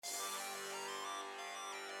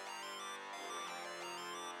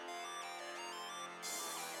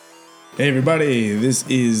Hey everybody, this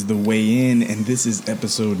is The Way In, and this is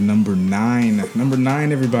episode number 9. Number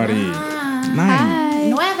 9, everybody. 9. Hi.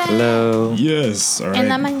 9. Hello. Yes, all right. En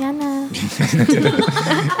la mañana.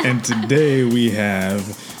 And today we have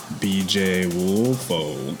BJ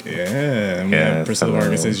Wolfolk. Yeah, and we have Priscilla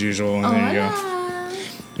Vargas as usual, and there you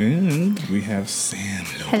go. And we have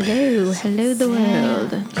Samm Lopez. Hello the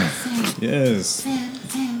world. Yes.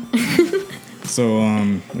 So,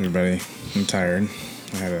 everybody, I'm tired.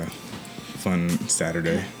 I had a fun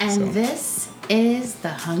Saturday. And this is the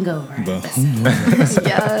hungover episode.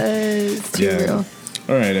 Yes, too real.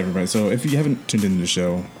 All right, everybody. So if you haven't tuned into the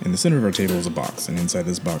show, in the center of our table is a box, and inside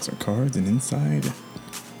this box are cards, and inside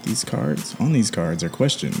these cards, on these cards, are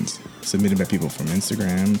questions submitted by people from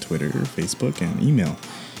Instagram, Twitter, Facebook, and email.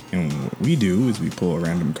 And what we do is we pull a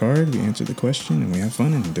random card, we answer the question, and we have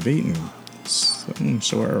fun and debate and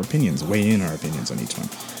show our opinions, weigh in our opinions on each one.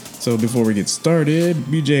 So before we get started,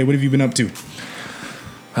 BJ, what have you been up to?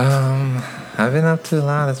 I've been up to a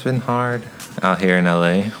lot. It's been hard out here in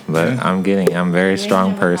LA, but I'm a very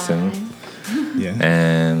strong person. Yeah.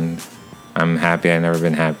 And I'm happy. I've never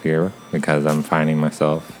been happier because I'm finding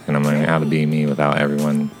myself and I'm learning how to be me without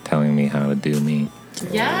everyone telling me how to do me.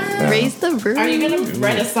 Yeah. So. Raise the roof. Are you going to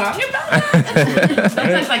write a song about that?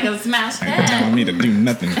 That looks like a smash hit. Ain't telling me to do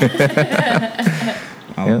nothing.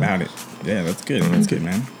 All about it. Yeah, that's good. That's good,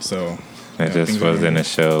 man. So I just was in a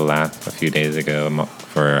show a few days ago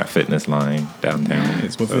for a fitness line downtown.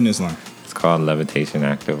 It's what fitness line? It's called Levitation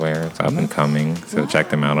Activewear. It's up and coming, so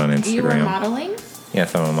check them out on Instagram. You were modeling?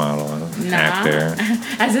 Yes, I'm a model, actor.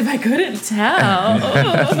 As if I couldn't tell.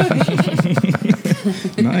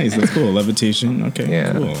 Nice, that's cool. Levitation. Okay,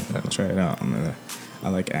 Yeah. cool. I'll try it out. I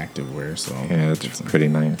like activewear, so Yeah, it's pretty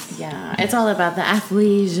nice. Yeah, it's all about the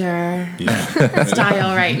athleisure yeah.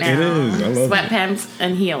 style right now. It is. I love Sweatpants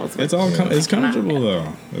and heels. It's all it's comfortable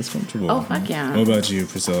though. It's comfortable. Oh, fuck yeah. What about you,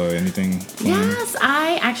 Priscilla? Anything fun? Yes,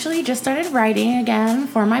 I actually just started writing again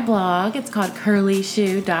for my blog. It's called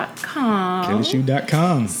curlyshoe.com.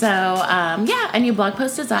 Curlyshoe.com. So, a new blog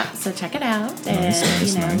post is up, so check it out. Nice,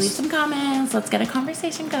 And, nice. leave some comments. Let's get a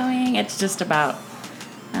conversation going. It's just about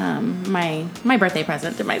my birthday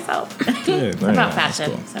present to myself. Good. It's about That's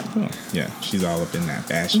fashion. cool. So. Oh, yeah, she's all up in that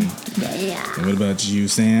fashion. Yeah. And what about you,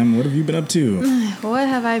 Samm? What have you been up to? What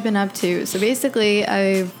have I been up to? So basically,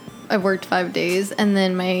 I've worked 5 days, and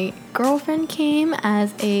then my girlfriend came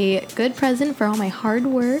as a good present for all my hard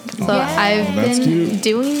work. So I've that's been cute.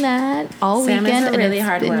 doing that all Samm is weekend, a and really it's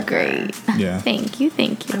hard been worker. great. Yeah. Thank you.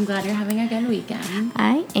 I'm glad you're having a good weekend.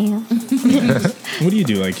 I am. What do you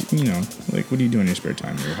do? Like, what do you do in your spare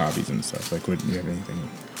time? Your hobbies and stuff. Like, do you have anything?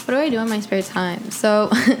 What do I do in my spare time? So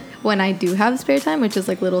when I do have spare time, which is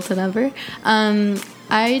like little to never,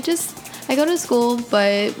 I go to school,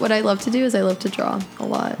 but what I love to do is I love to draw a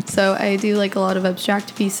lot. So I do like a lot of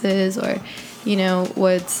abstract pieces, or,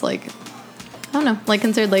 what's like, I don't know, like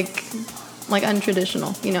considered like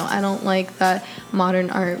untraditional. I don't like that modern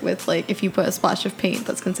art with like, if you put a splash of paint,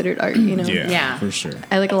 that's considered art, Yeah. For sure.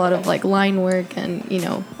 I like a lot of like line work and,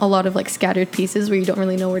 a lot of like scattered pieces where you don't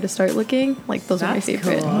really know where to start looking. Like those are my That's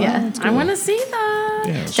favorite. cool. Yeah. I want to see that.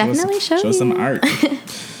 Yeah, Definitely show us some you. art.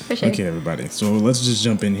 For sure. Okay, everybody. So let's just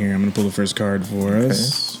jump in here. I'm going to pull the first card for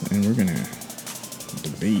us, and we're going to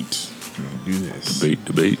debate. We're going to do this.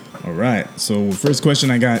 Debate. All right. So first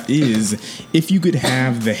question I got is, if you could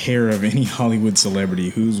have the hair of any Hollywood celebrity,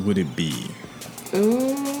 whose would it be?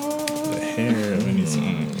 Ooh. The hair of any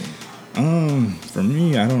celebrity. For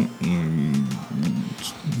me, I don't...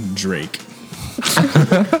 Drake.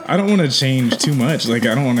 I don't want to change too much. Like,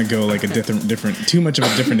 I don't want to go like a different, too much of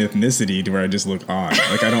a different ethnicity to where I just look odd.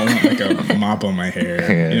 Like, I don't want like a mop on my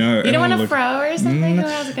hair. You don't want a fro or something? Who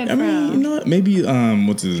has a good fro? You know what? Maybe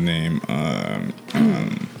what's his name?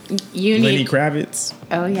 Lenny Kravitz.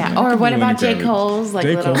 Oh yeah. I Or could what do about Lenny J. Kravitz. Cole's like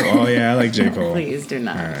J. little? Cole. Oh yeah, I like J. Cole. Please do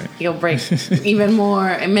not. All right. You'll break even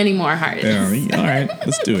many more hearts. Yeah, all right,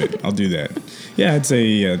 let's do it. I'll do that. Yeah, I'd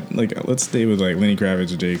say let's stay with like Lenny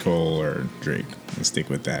Kravitz or J. Cole or Drake. Let's stick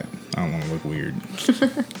with that. I don't want to look weird.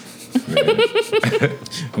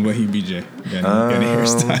 What about you, BJ? Got any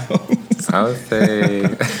hairstyle? I would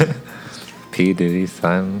say P. Diddy's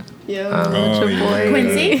son. Yo, Oh, your boy. yeah.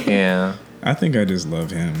 Quincy? Yeah. I think I just love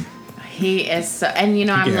him. He is so, and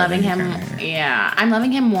I'm can have loving any him. kind of hair. Yeah, I'm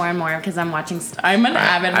loving him more and more because I'm watching. I'm an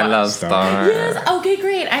avid. I love Star. Star. Yes. Okay,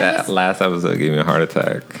 great. That last episode gave me a heart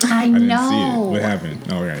attack. I I didn't know. see it. What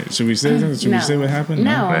happened? All right. Should we say this? Should we No. say what happened?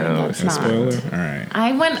 No, No, that's A not. spoiler? All right.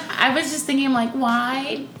 I was just thinking, like,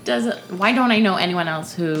 why don't I know anyone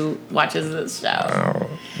else who watches this show? Oh.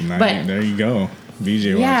 Now But- there you go.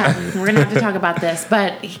 BJ Yeah, watches it. we're gonna have to talk about this.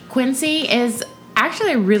 But Quincy is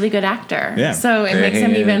actually a really good actor. Yeah. So it makes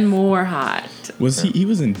him even more hot. Was he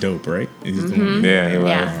was in Dope, right? He's the one- Yeah, he was.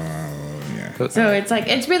 Yeah. yeah. So it's like,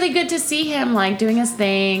 it's really good to see him like doing his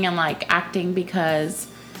thing and like acting, because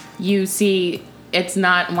you see it's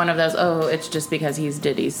not one of those, oh, it's just because he's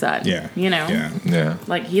Diddy's son. Yeah. You know? Yeah. Yeah.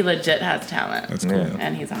 Like, he legit has talent. That's cool. Yeah.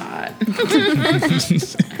 And he's hot.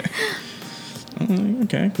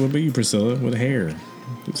 Okay. What about you, Priscilla? What hair?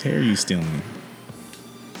 Whose hair are you stealing?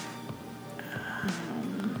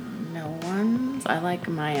 No one's. I like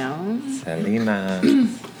my own. Selena. You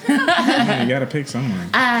gotta pick someone.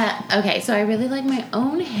 Okay, so I really like my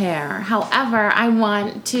own hair. However, I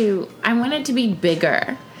want it to be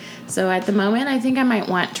bigger. So at the moment, I think I might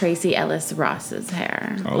want Tracy Ellis Ross's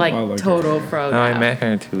hair. Oh, like I like total her. fro. Oh, I met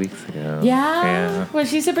her 2 weeks ago. Yeah? Yeah. Was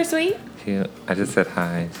she super sweet? I just said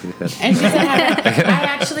hi. She said, And she said, I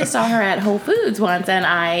actually saw her at Whole Foods once, and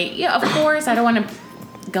of course, I don't want to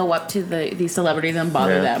go up to these celebrities and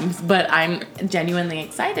bother them, but I'm genuinely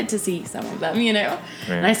excited to see some of them, Right.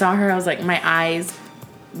 And I saw her, I was like, my eyes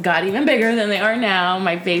got even bigger than they are now.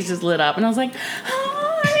 My face just lit up, and I was like,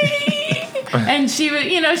 hi. And she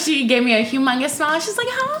gave me a humongous smile. She's like,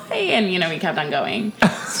 hi. And, we kept on going. I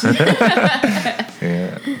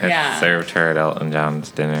served her at Elton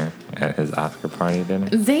John's dinner at his Oscar party dinner.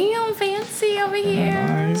 Damn, fancy over here.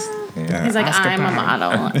 Nice. Yeah. He's like, Oscar I'm a party.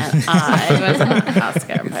 model, and I was an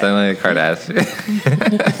Oscar. It's like a Kardashian.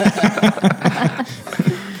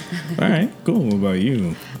 All right. Cool. What about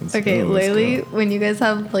you? Okay, let's lately, go. when you guys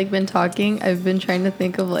have like been talking, I've been trying to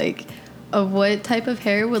think of what type of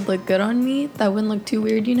hair would look good on me that wouldn't look too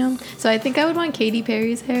weird, So I think I would want Katy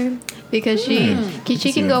Perry's hair, because she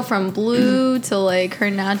can go from blue to like her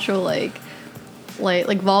natural like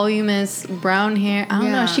voluminous brown hair. I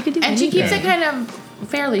don't know. She could do And she anything. keeps it kind of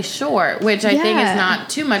fairly short, which I think is not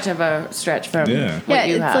too much of a stretch from what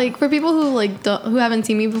you it's have. like for people who who haven't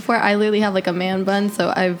seen me before, I literally have like a man bun,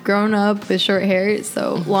 so I've grown up with short hair,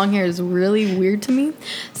 so long hair is really weird to me.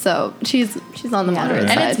 So she's on the moderate and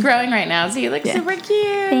side. it's growing right now, so you look super cute.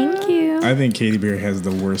 Thank you. I think Katy Perry has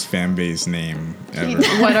the worst fan base name ever.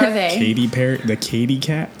 What are they? Katy Perry, the Katy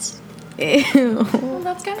Cats. Ew. Well,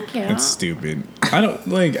 that's kind of cute. That's stupid. I don't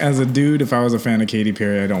like, as a dude, if I was a fan of Katy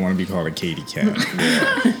Perry, I don't want to be called a Katy Cat.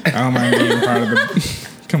 I don't mind being part of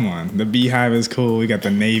the. Come on, the Beehive is cool. We got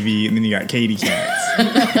the Navy, and then you got Katy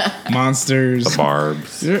Cats, Monsters, The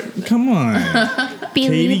Barbs. Come on,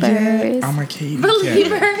 Katy Cat. Believers. I'm a Katy Cat.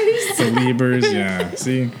 Believers. Believers, yeah.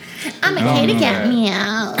 See, I'm a I don't kitty know cat. that.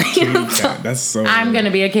 Meow. Katy Cat. That's so. I'm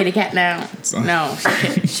gonna be a kitty cat now. So- No,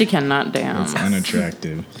 she cannot dance. That's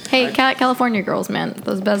unattractive. Hey, California Girls, man,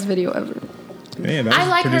 that's the best video ever. Yeah, that I was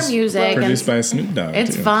like her music, Produced and by Snoop Dogg.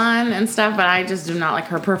 it's too. fun and stuff, but I just do not like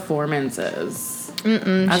her performances.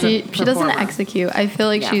 As She a doesn't performer. execute. I feel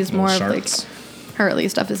like Yeah. she's more of Sharks. like her early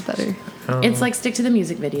stuff is better. It's like, stick to the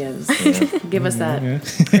music videos. Give us that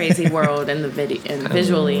crazy world and the video and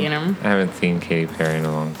visually, I haven't seen Katy Perry in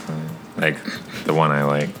a long time. Like the one I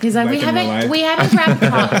like. He's like, Back in real life? we haven't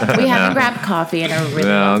grabbed coffee in a really No,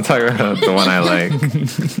 long I'm talking about the one I like.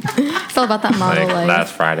 It's all about that model Like life.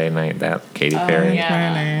 last Friday night, that Katy Perry.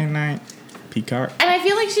 yeah. Friday night. Peacock. And I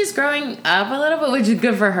feel like she's growing up a little bit, which is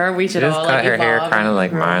good for her. We She should just all cut like her hair evolve kind of and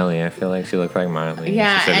like grow. Miley. I feel like she looked like Miley.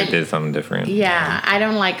 Yeah, She should have and- did something different. Yeah, I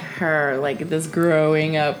don't like her like this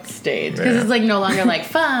growing up stage, because Yeah. it's like no longer like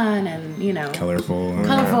fun and Colorful.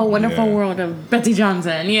 colorful, wonderful Yeah. world of Betsy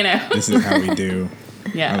Johnson. This is how we do.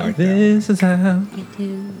 Yeah. I like that. This is how. All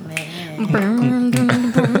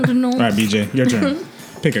right, BJ, your turn.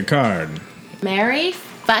 Pick a card. Marry,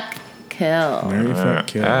 fuck, kill. Marry, fuck,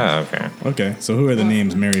 kill. Okay. Okay, so who are the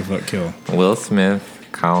names Marry, fuck, kill? Will Smith,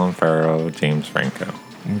 Colin Farrell, James Franco.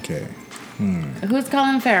 Okay. Who's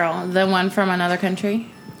Colin Farrell? The one from another country?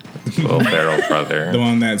 Will Ferrell's The brother.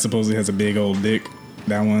 one that supposedly has a big old dick.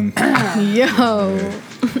 That one. Yo.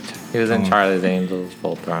 He was in Charlie's Angels,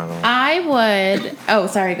 Full Throttle. I would. Oh,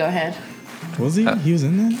 sorry. Go ahead. Was he? He was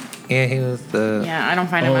in that? Yeah, he was the. Yeah, I don't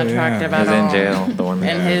find him Oh, yeah. attractive He at was all. in jail. The one that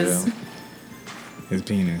And got in his jail. His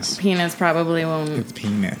penis. penis probably won't. His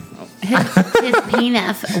penis. His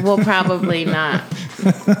penis will probably not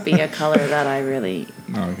be a color that I really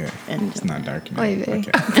Oh, okay. It's enjoy. not dark enough. Oy vey.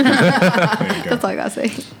 Okay. There you go. That's all I gotta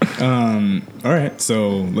say. All right, so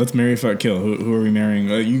let's marry, fuck, kill. Who are we marrying?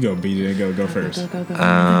 You go, BJ. Go first. Go.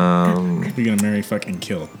 You're gonna marry, fuck, and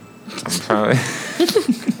kill. I'm probably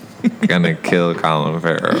gonna kill Colin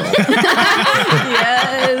Farrell.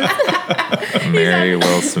 Yes. Marry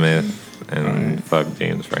Will Smith and fuck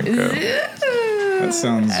James Franco. That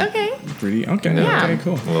sounds Okay. pretty. Okay. Yeah. Okay.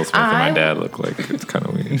 Cool. Will Smith and my dad look like it's kind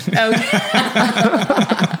of weird. Okay.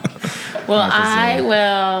 Well, I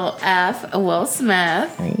will F Will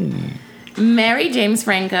Smith, marry James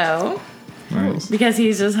Franco. Nice. Because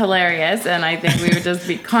he's just hilarious, and I think we would just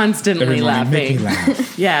be constantly Everyone, make me laughing.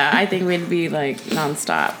 laugh. Yeah, I think we'd be like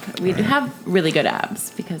nonstop. We'd have really good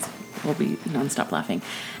abs because we'll be nonstop laughing,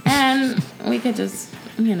 and we could just,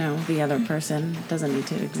 the other person doesn't need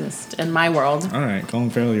to exist in my world. All right, Colin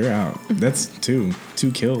Farrell, you're out. That's two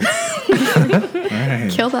kills. All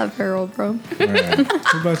right. Kill that Farrell, bro. All right.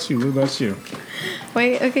 What about you?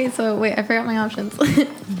 Wait, okay, I forgot my options.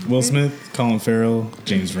 Will Smith, Colin Farrell,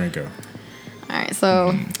 James Franco. All right,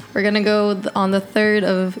 so we're going to go on the third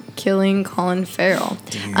of killing Colin Farrell.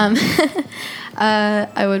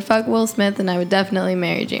 I would fuck Will Smith, and I would definitely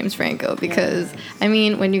marry James Franco because,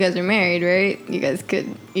 when you guys are married, right, you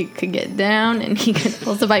could get down, and he could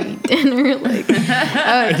also buy me dinner.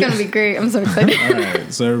 It's going to be great. I'm so excited. All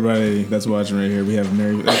right, so everybody that's watching right here, we have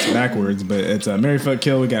that's backwards, but it's Marry, Fuck,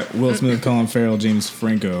 Kill. We got Will Smith, Colin Farrell, James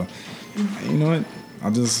Franco. You know what? I'll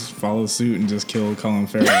just follow suit and just kill Colin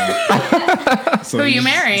Farrell. Who are you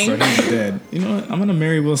marrying? So he's dead. You know what? I'm going to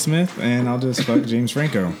marry Will Smith, and I'll just fuck James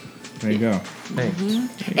Franco. There you go. Thanks.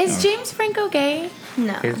 Is James Franco gay?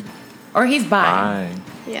 No. Or he's bi? Bye.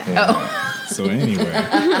 Yeah. Oh. So anyway,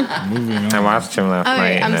 moving on. I watched him last night.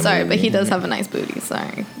 Okay, I'm in sorry, that but he movie. does have a nice booty.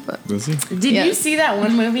 Sorry. But Does he? Did you Yes. see that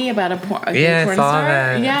one movie about a gay Yeah, I porn saw star?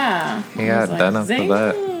 that. Yeah. He got done up for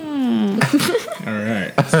that. All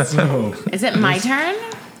right. So, Is it my turn?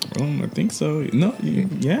 I think so. No, yeah.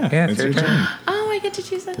 Yeah, It's it's your your turn. Oh, I get to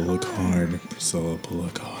choose that. Pull a card, Priscilla. Pull a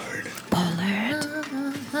card.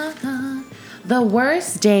 The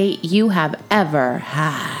worst date you have ever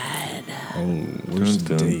had. Oh, worst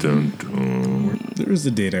Dun, date. dun, dun. There was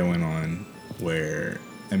a date I went on where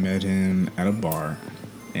I met him at a bar,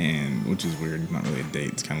 and which is weird, not really a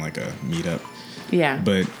date, it's kind of like a meetup. Yeah.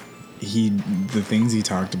 But the things he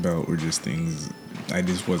talked about were just things I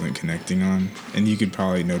just wasn't connecting on, and you could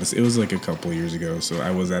probably notice it was like a couple years ago. So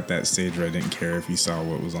I was at that stage where I didn't care if he saw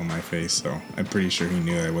what was on my face. So I'm pretty sure he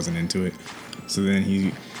knew I wasn't into it. So then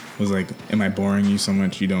he was like, "Am I boring you so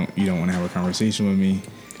much you don't want to have a conversation with me?"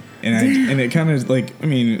 And it kind of like,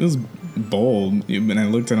 it was bold, and I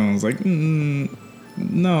looked at him and I was like,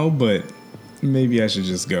 no, but maybe I should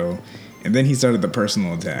just go. And then he started the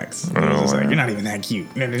personal attacks. I was just like, "You're not even that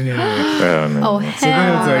cute." No. oh So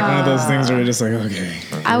then it's like one of those things where you're just like, okay.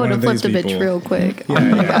 I would have one of flipped a these bitch people- real quick. Yeah, Oh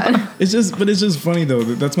my yeah. god. It's just funny though.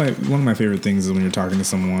 That's one of my favorite things is when you're talking to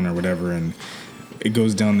someone or whatever, and it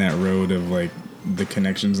goes down that road of like the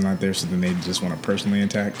connection's not there, so then they just want to personally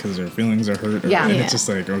attack because their feelings are hurt. Yeah. And Yeah. it's just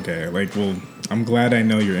like, okay, like, well, I'm glad I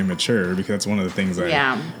know you're immature because that's one of the things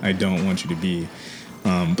I don't want you to be.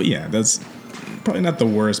 But yeah, that's probably not the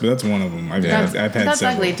worst, but that's one of them. I've had that's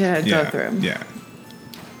several. ugly to go through. Yeah.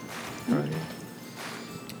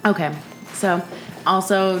 Okay. So,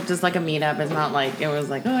 also, just like a meetup, it's not like it was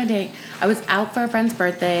like, oh, a date. I was out for a friend's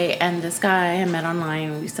birthday, and this guy I met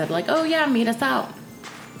online, we said, like, oh, yeah, meet us out.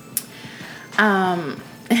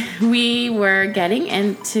 We were getting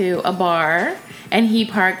into a bar, and he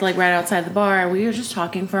parked, like, right outside the bar. We were just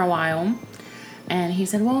talking for a while, and he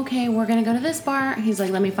said, well, okay, we're going to go to this bar. He's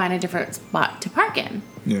like, let me find a different spot to park in.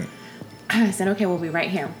 Yeah. I said, okay, we'll be right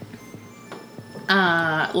here.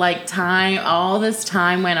 All this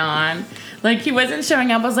time went on. Like, he wasn't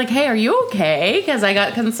showing up. I was like, hey, are you okay? Because I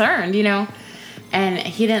got concerned, And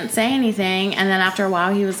he didn't say anything. And then after a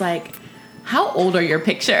while, he was like, how old are your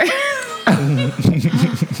pictures?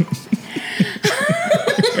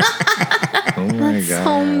 Oh my god.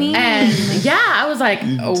 So mean. And yeah, I was like,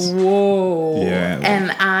 whoa. Yeah.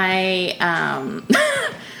 And I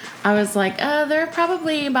was like, they're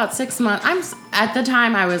probably about 6 months. At the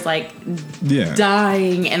time, I was like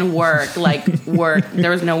dying in work,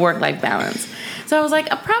 there was no work-life balance. So I was like,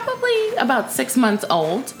 probably about 6 months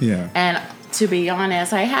old. Yeah. And to be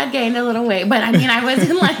honest, I had gained a little weight, but I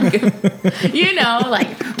wasn't like,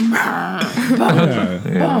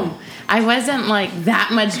 boom. I wasn't like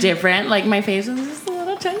that much different. Like my face was just a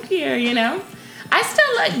little chunkier, I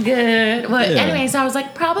still look good. Well, anyway, so I was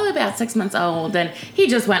like probably about 6 months old, and he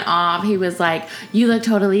just went off. He was like, you look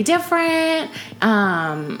totally different.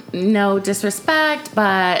 No disrespect,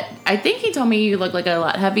 but I think he told me you look like a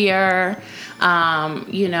lot heavier.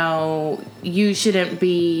 You should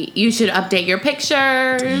update your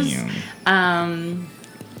pictures. Damn.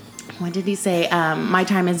 What did he say? My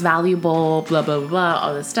time is valuable, blah, blah, blah,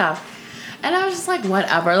 all this stuff. And I was just like,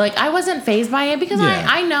 whatever. Like, I wasn't fazed by it because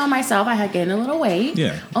I know myself. I had gained a little weight.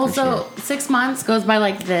 Yeah. Also, 6 months goes by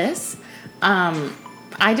like this.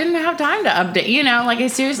 I didn't have time to update, I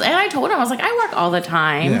seriously, and I told him, I was like, I work all the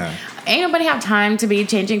time. Yeah. ain't nobody have time to be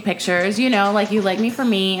changing pictures, you know, like you like me for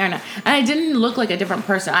me or not. And I didn't look like a different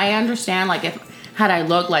person. I understand, like, had I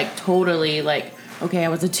looked like totally like, okay, I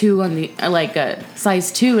was a 2 on the, like a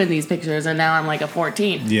size 2 in these pictures and now I'm like a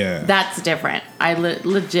 14. Yeah. That's different. I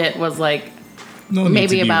legit was like, No need maybe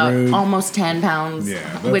to be about rude. almost 10 pounds,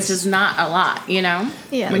 which is not a lot, you know?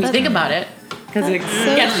 Yeah, when you think about it. Because it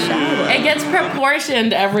shallow. gets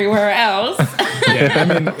proportioned everywhere else. Yeah, I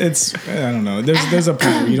mean, it's, I don't know. There's a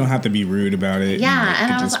point where you don't have to be rude about it. Yeah,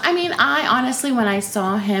 and I I honestly, when I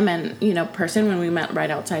saw him and, you know, person, when we met right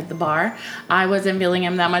outside the bar, I wasn't feeling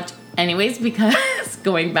him that much anyways, because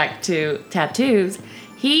going back to tattoos,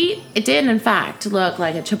 it did, in fact, look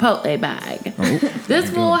like a Chipotle bag. Oh, this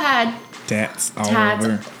fool had tats all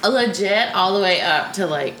over legit all the way up to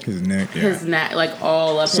like his neck. Yeah. his neck, like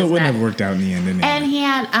all up So his it wouldn't neck. have worked out in the end anyway. And he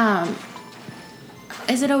had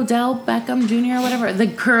is it Odell Beckham Jr. or whatever, the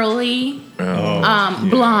curly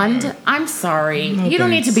blonde. I'm sorry, No you don't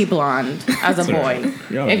need thanks. to be blonde as a boy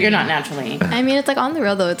if you're not naturally. I mean, it's like on the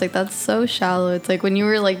real though. It's like that's so shallow. It's like when you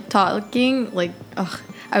were like talking, like, ugh,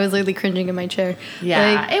 I was literally cringing in my chair.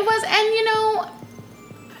 Yeah, Like, it was, and you know,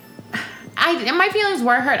 my feelings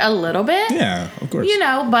were hurt a little bit. Yeah, of course. You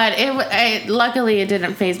know, but luckily it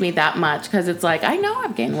didn't faze me that much because it's like I know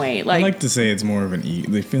I've gained weight. I like to say it's more of an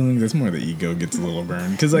the feelings. It's more the ego gets a little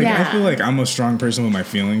burned because like I Yeah. feel like I'm a strong person with my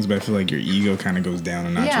feelings, but I feel like your ego kind of goes down a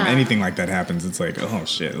notch. Yeah. When anything like that happens, it's like, oh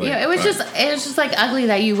shit. Like, Yeah, it was just like ugly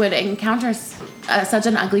that you would encounter such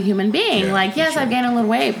an ugly human being. Yeah, like, yes, for sure. I've gained a little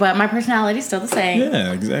weight, but my personality's still the same.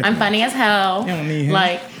 Yeah, exactly. I'm funny as hell. You don't need him.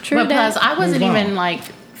 Like, True but plus that. I wasn't Move on. even like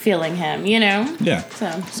feeling him, you know. Yeah.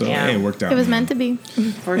 So yeah, hey, it worked out. it was man. meant to be.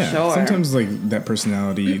 for Yeah, sure. sometimes like that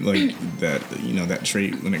personality, like that, you know, that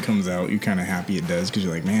trait when it comes out, you're kind of happy it does because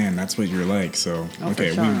you're like, man, that's what you're like. So Oh, for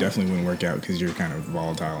okay, sure. we definitely wouldn't work out because you're kind of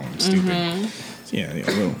volatile and stupid. So, yeah.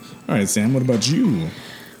 Well, all right, Sam. What about you?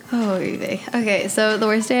 Oh, okay. So the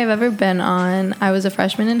worst day I've ever been on, I was a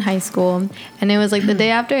freshman in high school, and it was like the day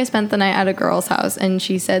after I spent the night at a girl's house, and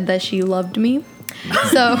she said that she loved me.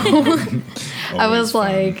 So I was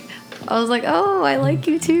like, oh, I like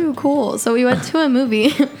you too. Cool. So we went to a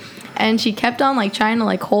movie, and she kept on like trying to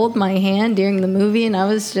like hold my hand during the movie, and I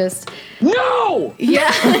was just No!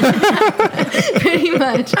 yeah, pretty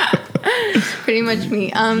much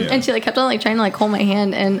me. And she like kept on like trying to like hold my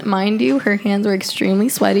hand, and mind you, her hands were extremely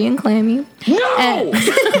sweaty and clammy. No!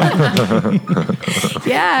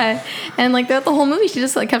 Yeah, and like throughout the whole movie, she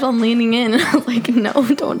just like kept on leaning in, and I was like, "No,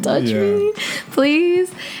 don't touch Yeah. me,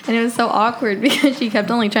 please." And it was so awkward because she kept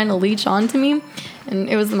on like trying to leech onto me, and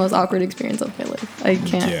it was the most awkward experience of my life. I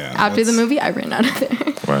can't. Yeah, After the that's- movie, I ran out of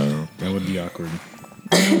there. Wow. That would be awkward.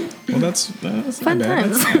 Well, that's Fun not bad.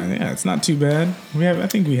 times. Yeah, it's not too bad. I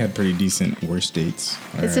think we had pretty decent worst dates.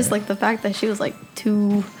 It's just like the fact that she was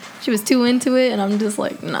too too into it, and I'm just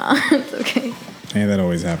like, nah, it's okay. hey, that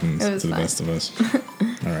always happens It to was the fine. best of us.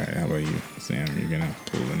 All right, how about you, Sam? You're gonna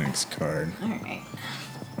pull the next card. All right.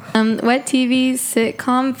 What TV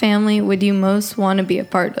sitcom family would you most want to be a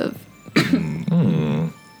part of?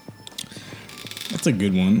 That's a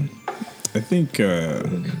good one. I think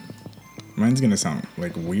mine's gonna sound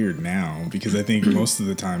like weird now because I think most of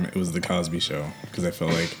the time it was the Cosby Show because I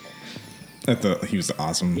felt like I thought he was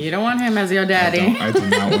awesome. You don't want him as your daddy. I do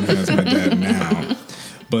not want him as my dad now.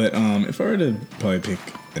 But if I were to probably pick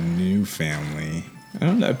a new family, I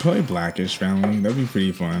don't know, probably Blackish family. That'd be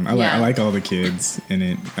pretty fun. I Yeah. like all the kids in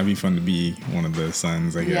it. That'd be fun to be one of the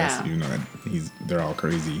sons, I guess. Yeah. Even though they're all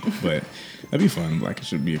crazy, but that'd be fun.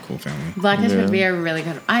 Blackish would be a cool family. Blackish Yeah. would be a really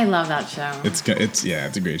good. I love that show. It's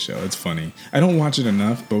a great show. It's funny. I don't watch it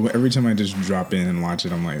enough, but every time I just drop in and watch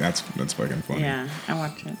it, I'm like, that's fucking funny. Yeah, I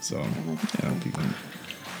watch it. So yeah, that'll be fun.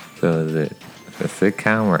 So is it a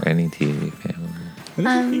sitcom or any TV family?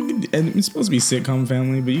 I think and it's supposed to be sitcom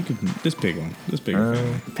family, but you could just pick one. Just pick a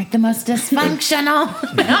family, Pick the most dysfunctional.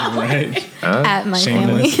 right? At my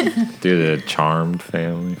Shameless. family. Do the Charmed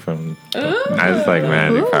family from. I just like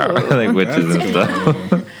Magic Power, like witches and stuff.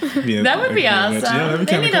 Yeah, That would be awesome. Yeah, that'd be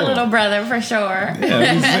They kinda need a cool. little brother for sure.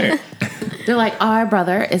 Yeah, that'd be sick. They're like, our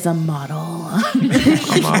brother is a model.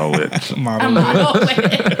 A model witch. A Model. model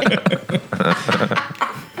witch.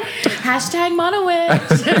 Hashtag model witch.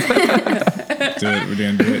 Do it. We're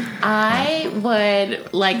gonna do it. I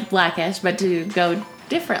would like Blackish, but to go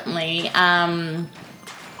differently.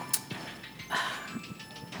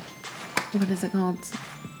 What is it called?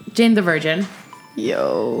 Jane the Virgin.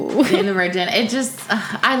 Yo. Jane the Virgin. It just,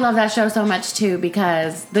 I love that show so much too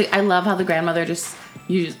because I love how the grandmother just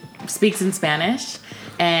speaks in Spanish.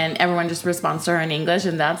 and everyone just responds to her in English,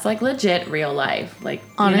 and that's like legit real life. Like,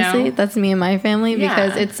 honestly, you know? that's me and my family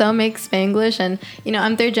because Yeah. it's so mixed Spanglish, and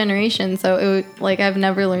I'm third generation, so I've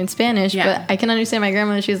never learned Spanish, Yeah. but I can understand my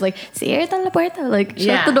grandma. She's like, "Cierra la puerta," like shut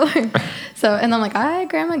Yeah. the door. So, and I'm like, "Hi,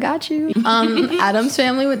 grandma, got you." Adam's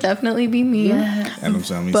family would definitely be me. Yes. Adam's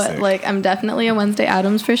family But sick. like, I'm definitely a Wednesday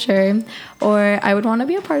Adams for sure, or I would want to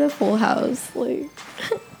be a part of Full House. Like,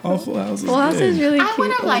 Oh, Full House is Full House good. is really I cute.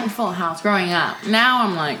 would have liked Full House growing up. Now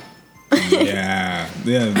I'm like, Yeah,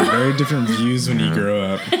 very different views when you grow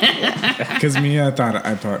up. Because me, I thought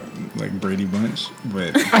like Brady Bunch,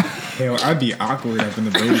 but hell, I'd be awkward up in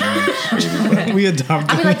the Brady Bunch. We adopted.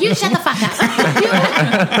 I'd be like, you shut the fuck up.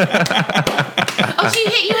 Oh, she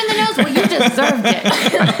hit you in the nose. Well, you deserved it.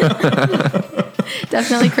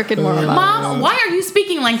 Definitely crooked moral. Mom, why are you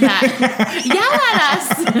speaking like that? Yell at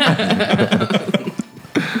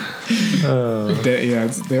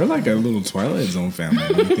us. They're like a little Twilight Zone family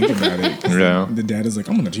when you think about it. 'Cause Yeah. The dad is like,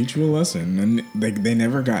 I'm gonna teach you a lesson, and they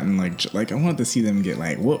never gotten like I wanted to see them get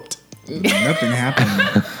like whooped. Nothing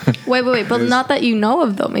happened. Wait, but There's- not that you know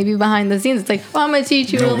of though. Maybe behind the scenes, it's like, oh, I'm gonna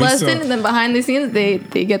teach you No, a we lesson, saw- and then behind the scenes, they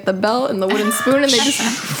get the belt and the wooden spoon, and they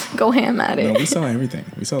just go ham at No, it. we saw everything.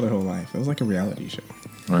 We saw their whole life. It was like a reality show.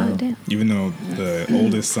 Oh damn! Even though the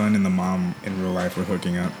oldest son and the mom in real life were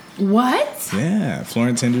hooking up. What? Yeah,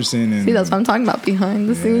 Florence Henderson and See, that's what I'm talking about behind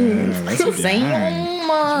the scenes. yeah, that's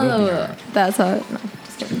behind. That's how. No,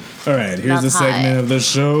 just kidding. All right, here's the That's segment hot. of the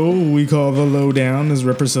show we call the lowdown. As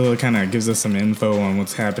Priscilla kind of gives us some info on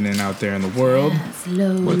what's happening out there in the world.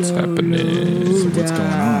 What's happening? So what's going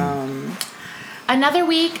on? Another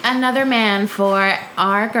week, another man for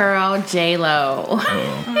our girl J-Lo.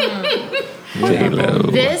 J-Lo.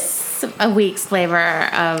 This week's flavor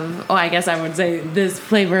of, I guess I would say this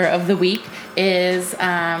flavor of the week is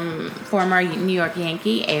former New York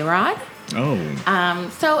Yankee A-Rod. Oh,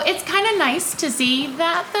 So it's kind of nice to see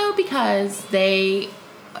that though, because they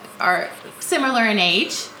are similar in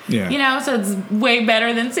age. Yeah. So it's way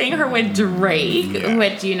better than seeing her with Drake, Yeah.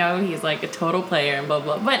 which, he's like a total player and blah,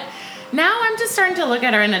 blah. But now I'm just starting to look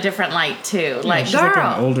at her in a different light too. Like, she's girl.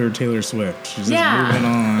 like an older Taylor Swift. She's just Yeah. moving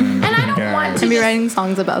on. And I don't want to And be just- writing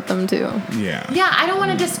songs about them too. Yeah. Yeah, I don't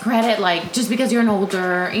want to discredit, like, just because you're an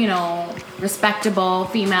older, respectable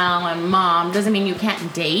female and mom doesn't mean you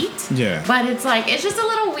can't date. Yeah. But it's like, it's just a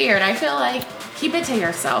little weird. I feel like keep it to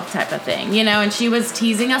yourself type of thing, and she was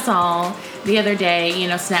teasing us all the other day,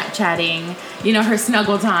 Snapchatting, her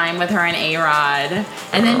snuggle time with her and A-Rod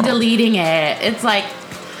and then deleting it. It's like,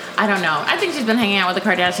 I don't know. I think she's been hanging out with the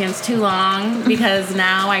Kardashians too long because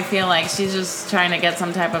now I feel like she's just trying to get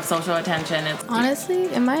some type of social attention. It's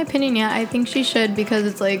Honestly, in my opinion, yeah, I think she should because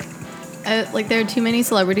it's like there are too many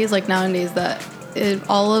celebrities like nowadays that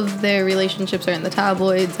all of their relationships are in the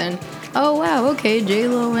tabloids and oh wow, okay,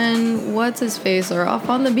 J-Lo and what's his face are off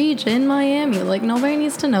on the beach in Miami. Like nobody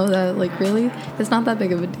needs to know that. Like really, it's not that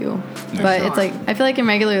big of a deal. But it's like I feel like in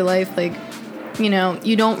regular life, like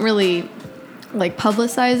you don't really like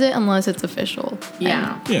publicize it unless it's official.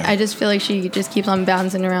 Yeah. And Yeah. I just feel like she just keeps on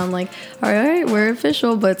bouncing around like, all right, we're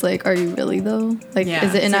official, but it's like, are you really though? Like, Yeah,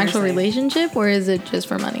 is it an actual seriously. relationship or is it just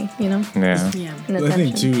for money? Yeah. Yeah. And I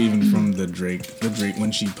think too, attention. even from the Drake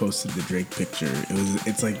when she posted the Drake picture,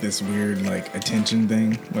 it's like this weird like attention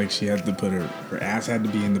thing. Like she had to put her ass had to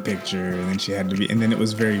be in the picture, and then she had to be, and then it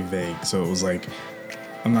was very vague. So it was like,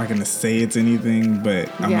 I'm not gonna say it's anything, but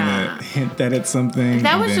I'm Yeah. gonna hint that it's something.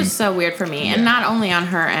 That and was then- just so weird for me, and not only on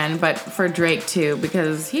her end, but for Drake too,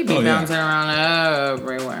 because he be Oh, yeah. bouncing around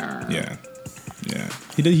everywhere. Yeah.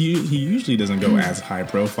 He usually doesn't go as high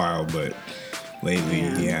profile, but lately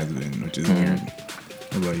he has been, which is weird.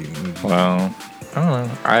 What about you? Well, I don't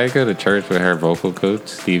know. I go to church with her vocal coach,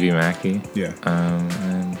 Stevie Mackey. Yeah.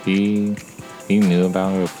 And he knew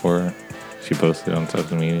about it before she posted on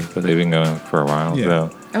social media, but they've been going for a while. Yeah.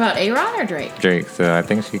 So About A-Rod or Drake? Drake, so I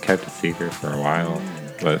think she kept it secret for a while,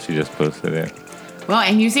 but she just posted it. Well,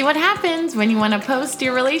 and you see what happens when you want to post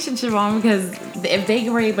your relationship on, because if they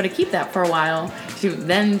were able to keep that for a while,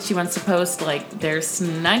 then she wants to post like their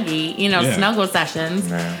snuggie, Yeah. snuggle sessions,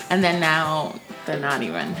 Yeah. and then now they're not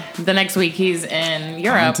even. The next week he's in On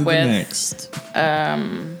Europe to the with next.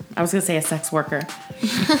 I was gonna say a sex worker.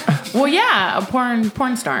 Well, yeah, a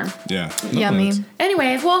porn star. Yeah. Yummy.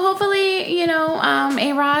 Anyways, well, hopefully,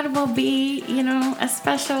 A-Rod will be, a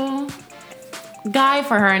special guy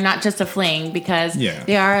for her and not just a fling, because Yeah.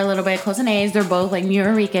 they are a little bit close in age. They're both like New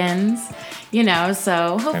Yorkers,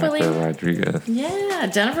 so hopefully. Jennifer Rodriguez. Yeah,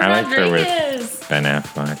 Jennifer I liked her Rodriguez. with Ben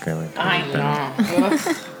Affleck. I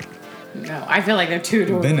know. No, I feel like they're two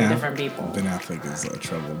totally different people. Ben Affleck is a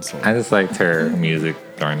troubled soul. I just liked her music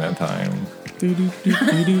during that time.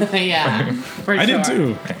 Yeah, for I sure. did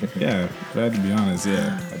too. Yeah, if I had to be honest,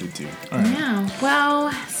 yeah, I did too. All right. Yeah.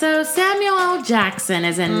 Well, so Samuel L. Jackson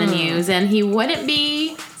is in the news, and he wouldn't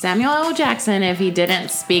be Samuel L. Jackson if he didn't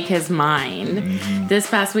speak his mind. This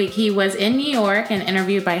past week, he was in New York and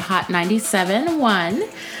interviewed by Hot 97.1.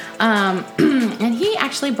 And he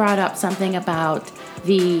actually brought up something about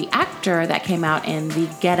the actor that came out in the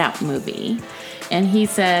Get Out movie. And he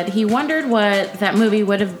said he wondered what that movie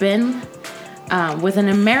would have been with an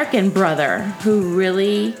American brother who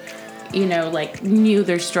really, like knew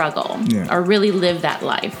their struggle or really lived that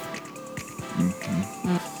life.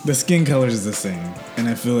 The skin color is the same. And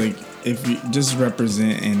I feel like if you just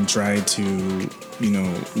represent and try to,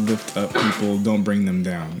 lift up people, don't bring them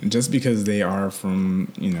down. Just because they are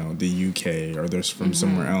from, the UK or they're from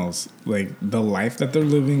somewhere else, like the life that they're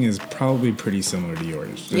living is probably pretty similar to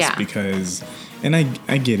yours. Just because, and I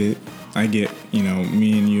get it. I get,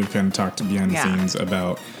 me and you kind of talked behind the scenes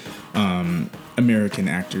about American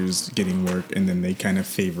actors getting work, and then they kind of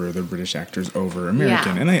favor the British actors over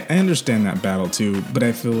American. And I understand that battle too, but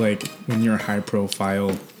I feel like when you're a high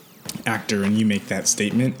profile actor and you make that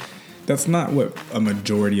statement, that's not what a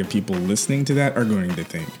majority of people listening to that are going to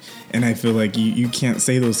think. And I feel like you can't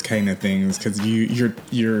say those kind of things because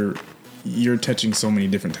you're touching so many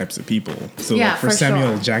different types of people. So for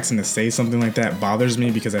Samuel Jackson to say something like that bothers me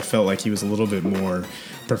because I felt like he was a little bit more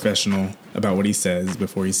professional about what he says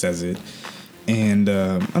before he says it. And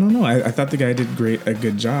I don't know. I thought the guy did a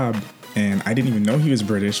good job. And I didn't even know he was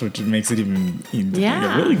British, which makes it even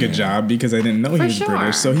a really good job because I didn't know he was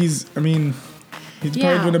British. So he's probably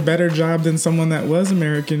doing a better job than someone that was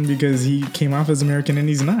American because he came off as American and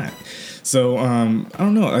he's not. So I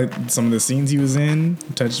don't know. Some of the scenes he was in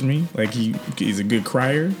touched me. Like he's a good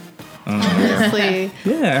crier. Honestly.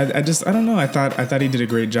 Yeah, I don't know. I thought he did a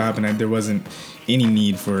great job, and there wasn't any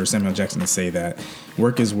need for Samuel Jackson to say that.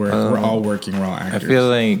 Work is work. We're all working. We're all actors. I feel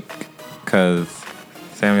like because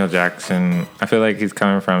Samuel Jackson, I feel like he's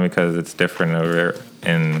coming from because it's different over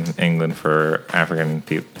in England for African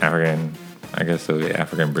people. I guess it would be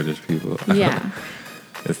African British people. Yeah.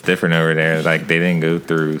 It's different over there. Like they didn't go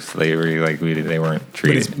through slavery like we did. They weren't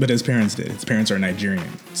treated. But his parents did. His parents are Nigerian,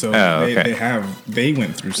 so they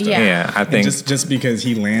went through stuff. Yeah, I think just because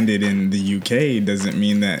he landed in the UK doesn't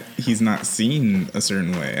mean that he's not seen a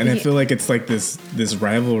certain way. And I feel like it's like this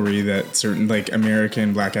rivalry that certain like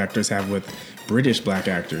American black actors have with British black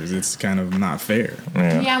actors. It's kind of not fair.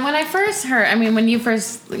 Yeah, when I first heard, when you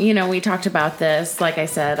first, we talked about this, like I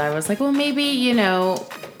said, I was like, well, maybe,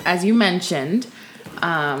 as you mentioned,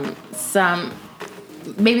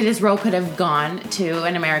 maybe this role could have gone to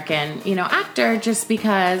an American, actor just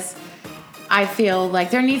because I feel like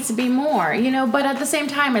there needs to be more, but at the same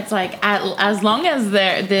time, it's like as long as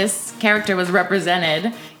this character was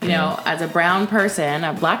represented, as a brown person,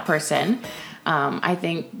 a black person, I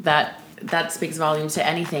think that speaks volumes to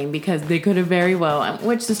anything because they could have very well,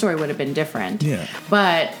 which the story would have been different. Yeah.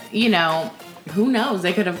 But, who knows?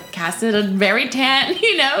 They could have casted a very tan,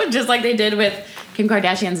 just like they did with Kim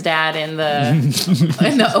Kardashian's dad in the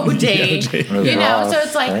OJ. So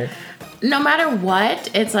it's like, no matter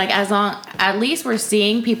what, it's like at least we're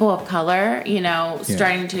seeing people of color,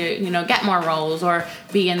 starting to, get more roles or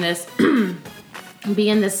be in this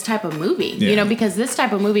type of movie, because this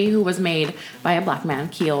type of movie who was made by a black man,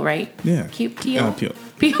 Keel, right? Yeah. Keel. Peel. Keel.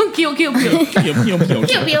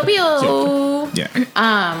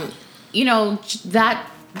 Yeah.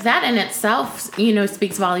 That in itself,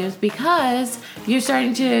 speaks volumes because you're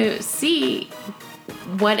starting to see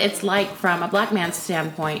what it's like from a black man's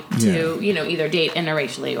standpoint to, either date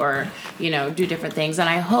interracially or, do different things. And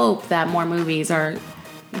I hope that more movies are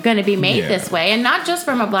going to be made this way, and not just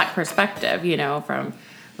from a black perspective, from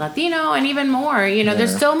Latino and even more.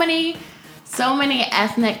 There's so many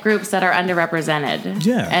ethnic groups that are underrepresented.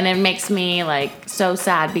 Yeah. And it makes me like so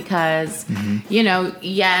sad because,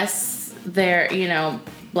 yes, they're,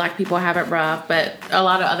 black people have it rough, but a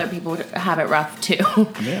lot of other people have it rough too.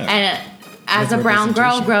 Yeah. And as a brown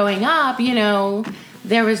girl growing up,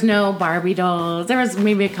 there was no Barbie dolls. There was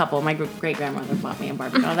maybe a couple. My great grandmother bought me a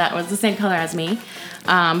Barbie doll that was the same color as me.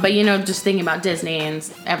 But just thinking about Disney and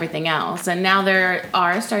everything else. And now there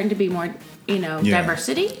are starting to be more,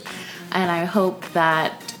 diversity. And I hope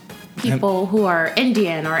that people who are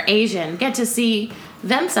Indian or Asian get to see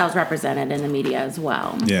themselves represented in the media as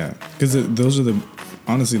well. Yeah, because those are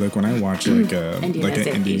honestly, like when I watch like an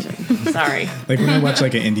indie, sorry, like when I watch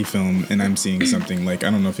like an indie film and I'm seeing something like, I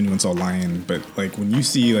don't know if anyone saw Lion, but like when you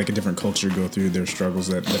see like a different culture go through their struggles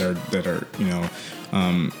that are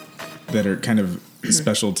that are kind of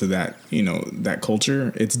special to that, that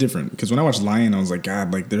culture, it's different. Because when I watched Lion, I was like,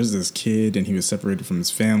 God, like there's this kid and he was separated from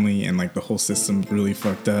his family and like the whole system's really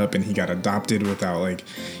fucked up and he got adopted without like,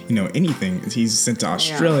 anything. He's sent to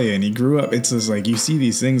Australia and he grew up. It's just like you see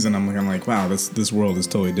these things and I'm like, wow, this world is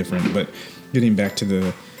totally different. But getting back to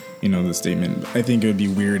the, the statement, I think it would be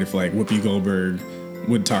weird if like Whoopi Goldberg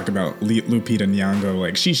would talk about Lupita Nyong'o,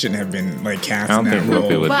 like she shouldn't have been like cast in that role.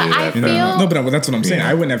 Whoopi would But do I that. feel No, but that's what I'm saying.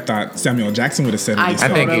 I wouldn't have thought Samuel L. Jackson would have said I it.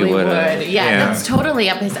 think he totally would. would. Yeah, Yeah. that's totally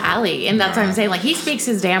up his alley, and that's what I'm saying. Like he speaks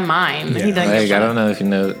his damn mind. Yeah. He doesn't Like, give a I shit. don't know if you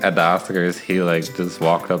know, at the Oscars, he like just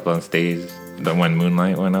walked up on stage when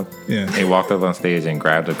Moonlight went up. Yeah. He walked up on stage and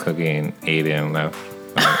grabbed a cookie and ate it and left.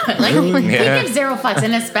 Like Yeah. he gives zero fucks,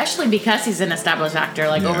 and especially because he's an established actor,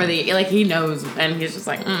 like he knows, and he's just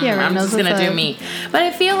like, I'm knows just gonna what's do up. me. But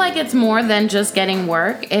I feel like it's more than just getting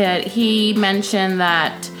work. He mentioned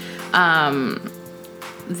that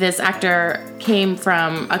this actor came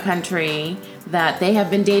from a country that they have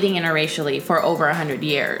been dating interracially for over 100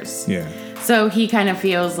 years. Yeah. So he kind of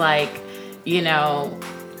feels like,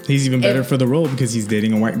 He's even better for the role because he's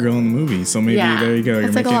dating a white girl in the movie. So maybe there you go.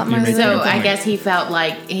 That's like a lot more you're making So a I point. guess he felt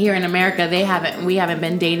like here in America we haven't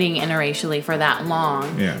been dating interracially for that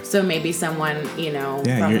long. Yeah. So maybe someone from Yeah,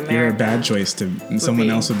 America. you're a bad choice and someone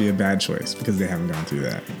be. else would be a bad choice because they haven't gone through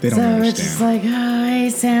that. They don't So understand. it's just like, hi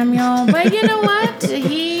Samuel, but you know what?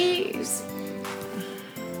 He's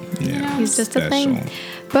He's just a special. thing.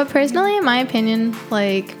 But personally, in my opinion,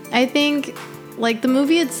 like I think, like the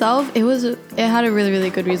movie itself, it had a really, really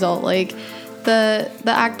good result. Like the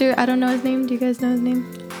actor, I don't know his name. Do you guys know his name?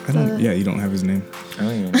 I don't. Yeah, you don't have his name. I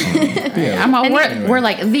don't even know. we're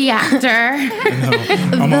like the actor,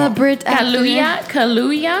 The Brit actor.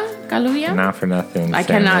 Kaluuya. Not for nothing. I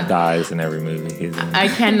Samuel cannot- dies in every movie he's in. I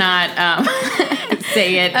cannot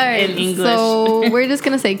say it All right, in English. so we're just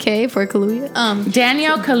gonna say K for Kaluuya.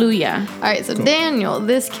 Daniel Kaluuya. All right, so Daniel,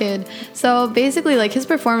 this kid. So basically, like his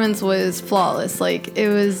performance was flawless. Like it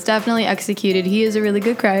was definitely executed. He is a really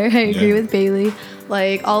good crier. I agree Yeah. with Bailey.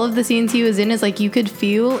 Like all of the scenes he was in is like you could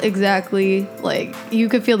feel exactly like you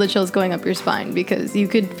could feel the chills going up your spine because you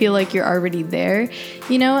could feel like you're already there,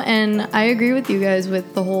 And I agree with you guys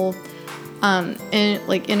with the whole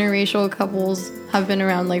interracial couples have been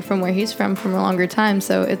around like from where he's from a longer time,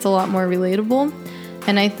 so it's a lot more relatable.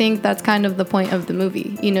 And I think that's kind of the point of the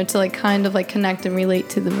movie, to like kind of like connect and relate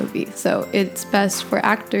to the movie. So it's best for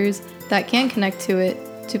actors that can connect to it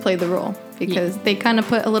to play the role because they kind of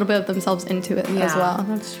put a little bit of themselves into it as well.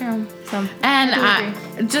 That's true. So, And I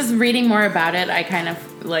do just reading more about it, I kind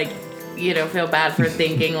of like, feel bad for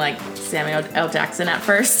thinking like Samuel L. Jackson at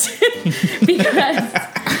first because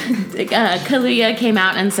Kaluuya came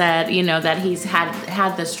out and said, that he's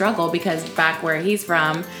had the struggle because back where he's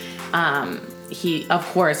from, he of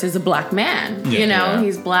course is a black man.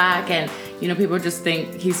 He's black and people just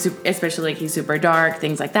think especially like he's super dark,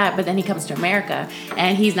 things like that. But then he comes to America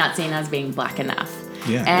and he's not seen as being black enough.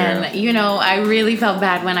 Yeah. And I really felt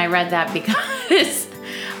bad when I read that because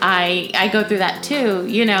I go through that too,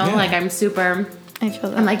 like I'm super, I feel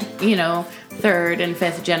that. I'm like, third and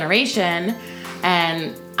fifth generation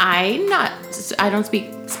and I don't speak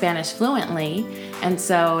Spanish fluently. And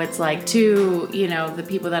so it's like to, the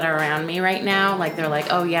people that are around me right now, like they're like,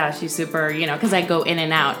 oh yeah, she's super, because I go in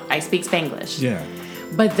and out. I speak Spanglish. Yeah.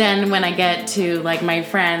 But then when I get to like my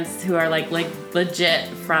friends who are like legit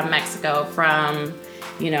from Mexico, from,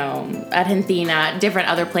 Argentina, different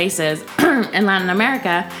other places in Latin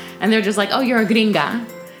America, and they're just like, oh, you're a gringa.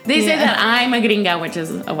 They say that I'm a gringa, which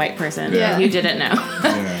is a white person. Yeah. You didn't know.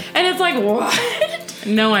 Yeah. And it's like, what?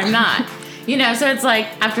 No, I'm not. So it's like,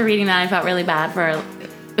 after reading that, I felt really bad for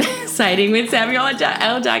siding with Samuel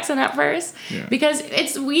L. Jackson at first. Yeah.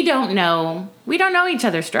 Because we don't know each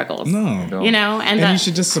other's struggles. No. And you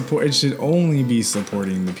should just support. It should only be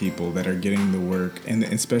supporting the people that are getting the work, and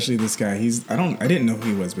especially this guy. I didn't know who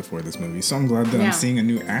he was before this movie, so I'm glad that I'm seeing a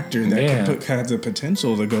new actor that has the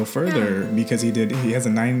potential to go further because he has a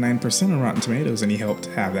 99% on Rotten Tomatoes, and he helped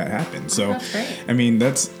have that happen. So, that's great. I mean,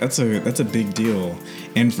 that's a big deal,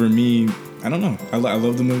 and for me. I don't know. I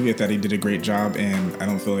love the movie. I thought he did a great job, and I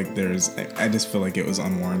don't feel like I just feel like it was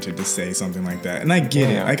unwarranted to say something like that. And I get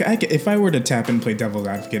it. If I were to tap and play devil's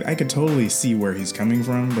advocate, I could totally see where he's coming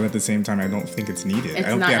from, but at the same time, I don't think it's needed. It's I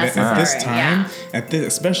don't not think necessary. at this time,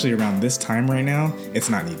 especially around this time right now, it's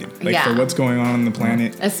not needed. Like for what's going on the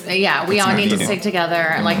planet. We all not need to needed. stick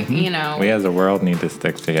together. Like, We as a world need to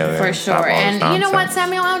stick together. For Stop sure. all this And you know what, nonsense.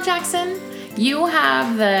 Samuel L. Jackson? You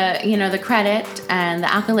have the credit and the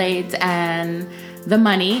accolades and the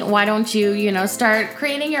money, why don't you, start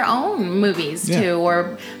creating your own movies too,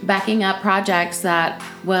 or backing up projects that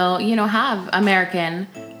will, have American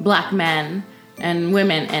black men and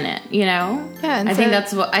women in it, Yeah, and I think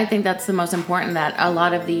that's the most important, that a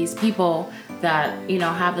lot of these people that,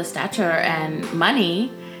 have the stature and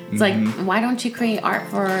money, it's like, why don't you create art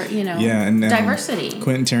for, and diversity?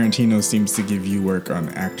 Quentin Tarantino seems to give you work on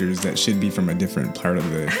actors that should be from a different part of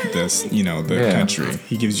the country.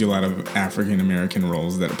 He gives you a lot of African American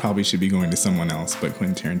roles that probably should be going to someone else, but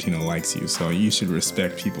Quentin Tarantino likes you, so you should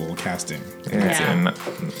respect people casting. And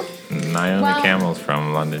Naomi Campbell's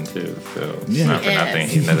from London too, so not for nothing.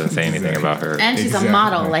 He doesn't say anything about her. And she's a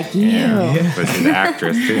model like you. Yeah. But she's an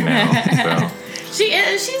actress too now, so. She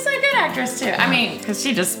is. She's a good actress too. I mean, because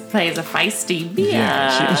she just plays a feisty Bia.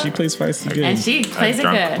 Yeah, she plays feisty good. And she plays it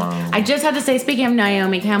good. Mom. I just had to say, speaking of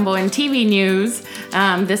Naomi Campbell in TV news,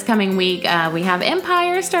 this coming week we have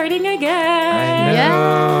Empire starting again. I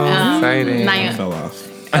know. Exciting. Fell off.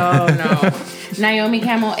 Oh no. Naomi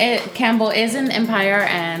Campbell is in Empire,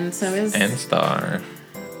 and so is And Star.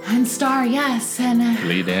 And Star, yes. And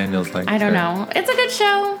Lee Daniels like I don't know. It's a good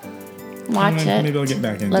show. Watch it. Maybe I'll get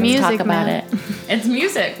back into Let's it. talk about it. It's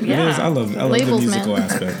music. It Yeah. is. I love the Labels, musical man.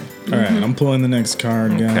 aspect. All right, I'm pulling the next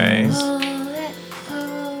card, guys.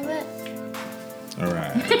 All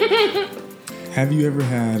right. Have you ever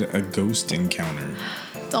had a ghost encounter?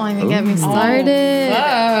 Don't even get me started.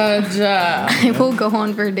 Fudge. I will go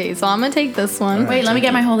on for days. So I'm gonna take this one. Wait, let me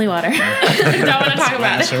get my holy water. Don't want to talk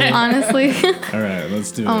about it. Honestly. All right, let's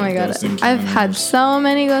do it. Oh my god. Ghost I've had encounters. so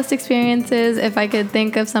many ghost experiences. If I could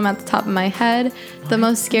think of some at the top of my head, the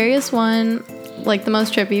most scariest one, like the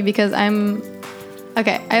most trippy, because I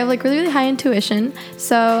have like really, really high intuition.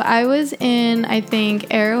 So I was in, I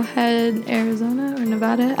think, Arrowhead, Arizona or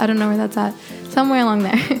Nevada. I don't know where that's at. Somewhere along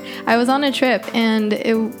there. I was on a trip, and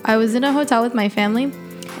I was in a hotel with my family,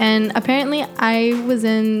 and apparently I was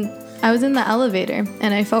in the elevator,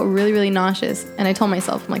 and I felt really, really nauseous. And I told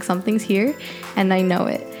myself, I'm like, something's here, and I know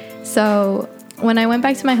it. So when I went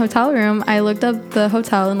back to my hotel room, I looked up the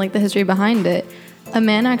hotel and like the history behind it. A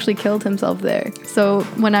man actually killed himself there. So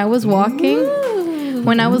when I was walking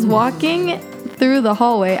through the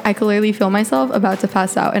hallway, I could literally feel myself about to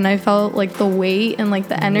pass out, and I felt like the weight and like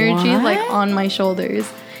the energy like on my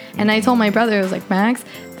shoulders. And I told my brother, I was like, Max,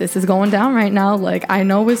 this is going down right now. Like, I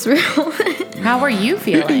know it's real. How were you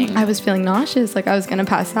feeling? I was feeling nauseous, like I was gonna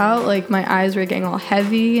pass out. Like my eyes were getting all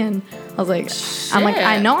heavy, and I was like, I'm like,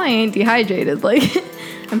 I know I ain't dehydrated. Like,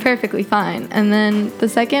 I'm perfectly fine. And then the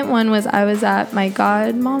second one was I was at my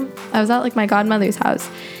godmother's house,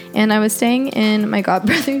 and I was staying in my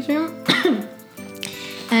godbrother's room.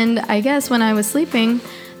 And I guess when I was sleeping,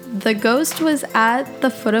 the ghost was at the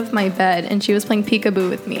foot of my bed, and she was playing peekaboo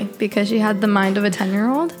with me because she had the mind of a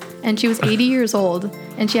 10-year-old, and she was 80 years old,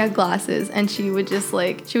 and she had glasses, and she would just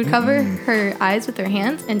she would cover her eyes with her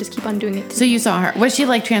hands and just keep on doing it. So you saw her. Was she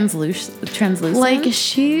like translucent? Like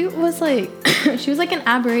she was like an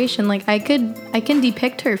aberration. Like I can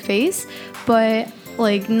depict her face, but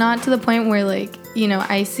like not to the point where like,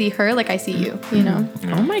 I see her like I see you,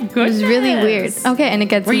 Oh my It goodness. was really weird. Okay, and it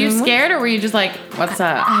gets Were you even worse. scared, or were you just like, what's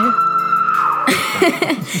up?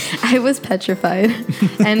 I was petrified.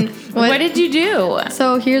 And What did you do?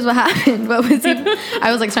 So here's what happened.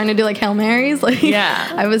 I was like starting to do like Hail Marys. Like,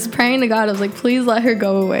 Yeah. I was praying to God. I was like, please let her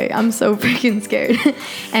go away. I'm so freaking scared.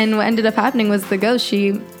 And what ended up happening was the ghost,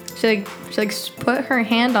 she put her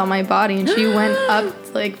hand on my body, and she went up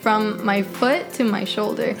like from my foot to my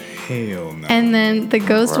shoulder. Hell no. And then the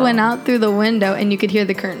ghost went out through the window, and you could hear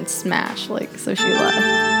the curtain smash. Like, so she left.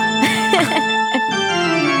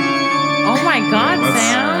 Oh my God,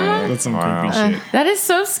 Sam. That's some Wow. creepy shit. That is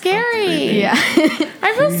so scary. Yeah.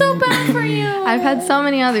 I feel so bad for you. I've had so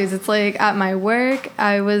many others. It's like at my work,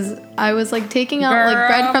 I was like taking out like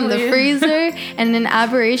bread from the Girl, freezer, and an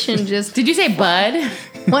aberration just Did you say bud?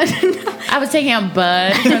 what? I was taking out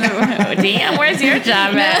bud. Damn, where's your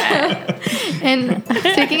job at? And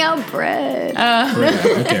taking out bread,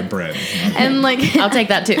 Okay, bread. and like I'll take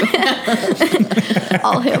that too.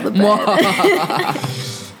 all hail the bread.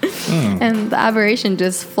 And the aberration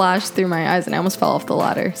just flashed through my eyes, and I almost fell off the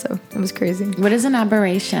ladder. So it was crazy. What is an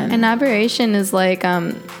aberration? An aberration is like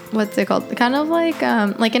what's it called? Kind of like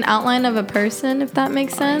an outline of a person, if that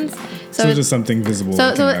makes sense. So it's just something visible. So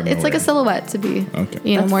that came out of it's like a nowhere. silhouette to be,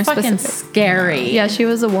 Okay. That's more fucking specific. scary. Yeah, she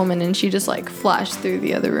was a woman, and she just like flashed through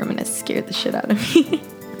the other room, and it scared the shit out of me.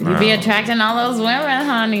 You be attracting all those women,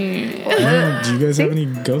 honey. Do you guys have any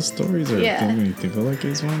ghost stories, or Yeah. do you feel like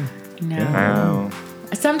there's one? No. Yeah. Wow.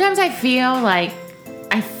 Sometimes I feel like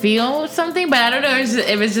I feel something, but I don't know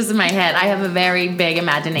if it's just in my head. I have a very big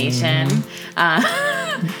imagination,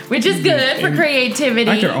 which is good for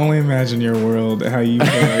creativity. I can only imagine your world, how you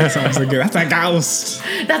feel like someone's like, that's a ghost.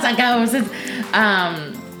 That's a ghost.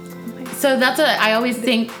 So that's what I always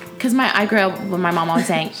think, because I grew up with my mom always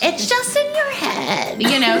saying, it's just in your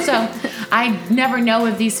head, so I never know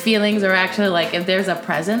if these feelings are actually like, if there's a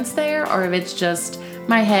presence there, or if it's just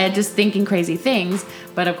my head just thinking crazy things.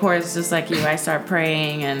 But of course, just like you, I start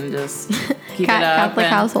praying and just keep it up. Catholic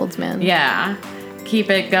households, man. Yeah. Keep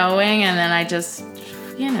it going, and then I just,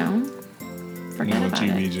 forget about it.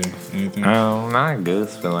 BJ? Anything? Not a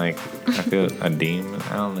ghost, but like I feel a demon.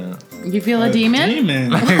 I don't know. You feel a demon? Demon.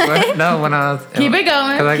 No, when I was Keep it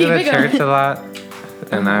going. because I Keep go it to going. church a lot,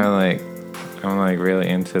 and I'm like really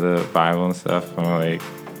into the Bible and stuff. I'm like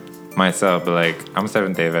myself, but like I'm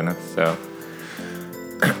Seventh-day Adventist, so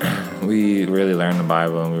we really learn the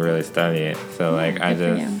Bible and we really study it. So like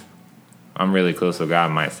I'm really close with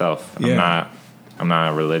God myself. Yeah. I'm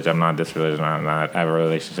not a religion. I'm not this religion. I have a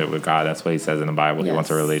relationship with God. That's what He says in the Bible. He Yes.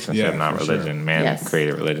 wants a relationship, Yeah, not for religion. sure. Man Yes.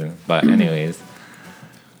 created religion. But anyways,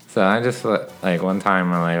 so I just like one time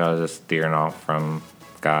in my life I was just steering off from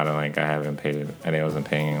God, and like I wasn't paying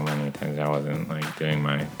Him any attention. I wasn't like doing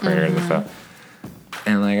my prayers and stuff.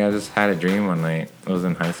 And like I just had a dream one night. I was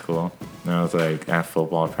in high school, and I was like at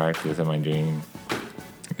football practice in my dream,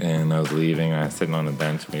 and I was leaving. I was sitting on the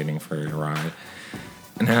bench waiting for a ride,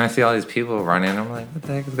 and then I see all these people running. I'm like, what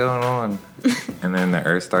the heck is going on? And then the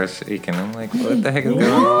earth starts shaking. I'm like, what the heck is going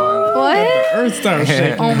on? What? Earth Star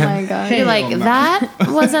shaking. Oh my god. You're like, that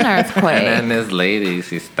was an earthquake. And then this lady,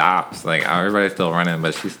 she stops. Like everybody's still running,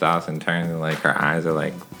 but she stops and turns, and like her eyes are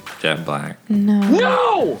like jet black.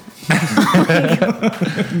 No!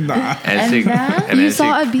 And she, that? and You then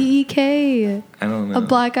saw she, a BEK, I don't know. a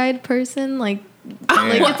black-eyed person, like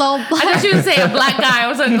it's all I black. thought you would say a black guy. I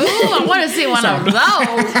was like, ooh, I want to see one of those.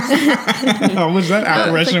 I wish that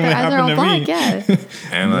apparition would Their eyes are all happen to black, me.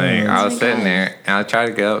 yeah. And like I was my sitting God. there, and I tried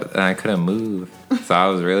to get up, and I couldn't move. So I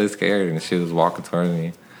was really scared, and she was walking towards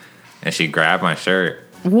me, and she grabbed my shirt.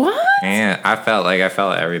 What? And I felt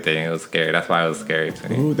everything. It was scary. That's why it was scary to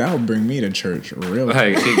me. Ooh, that would bring me to church real quick.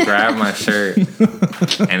 Like she grabbed my shirt,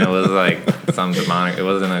 and it was like some demonic. It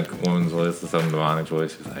wasn't a woman's voice; it was some demonic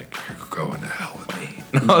voice. She was like, "You're going to hell with me."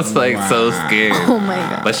 And I was like so scared. Oh my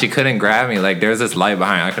god. But she couldn't grab me. Like there was this light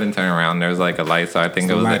behind. I couldn't turn around. There was like a light, so I think It's it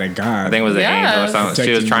the was light of God. I think it was an angel or Yes. something.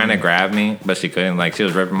 She was Protecting trying to you. grab me, but she couldn't. Like she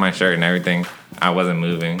was ripping my shirt and everything. I wasn't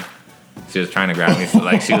moving. She was trying to grab me. So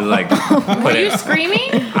like she was like, Were you screaming?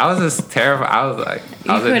 I was just terrified. I was like,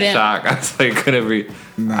 I was in couldn't. shock. I was like, couldn't be.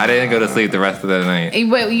 I didn't go to sleep the rest of the night.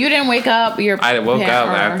 Wait, you didn't wake up? I woke up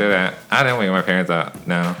after that. I didn't wake my parents up.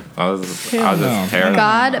 No, I was just no. terrified.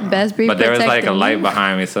 God, best be But there was like a protecting light you.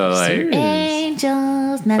 behind me, so like,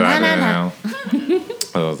 Angels, na so I na na didn't na. know.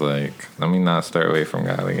 I was like, let me not start away from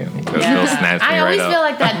God again. Because Yeah. he'll snatch me I always right feel up.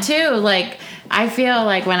 like that too. Like I feel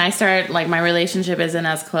like when I start, like my relationship isn't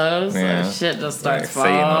as close. Yeah. Shit just starts Like,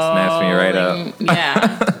 Satan will snatch me right up. falling.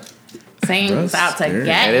 Yeah, Satan's That's out to scary.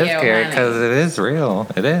 get It is you. scary honey. because it is real.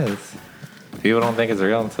 It is. People don't think it's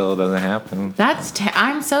real until it doesn't happen.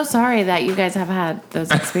 I'm so sorry that you guys have had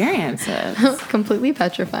those experiences. Completely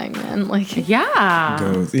petrifying, man. Like Yeah.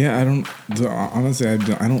 Goes. Yeah, honestly, I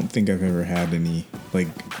don't think I've ever had any like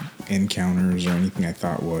encounters or anything I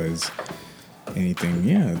thought was anything.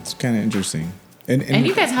 Yeah, it's kind of interesting. And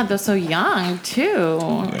you guys had those so young too.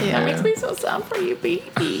 Yeah. That makes me so sad for you,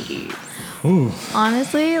 babies. ooh,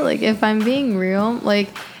 honestly, like if I'm being real, like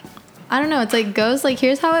I don't know, it's like ghosts, like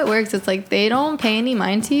here's how it works. It's like they don't pay any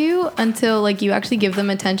mind to you until like you actually give them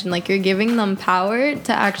attention. Like you're giving them power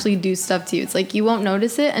to actually do stuff to you. It's like you won't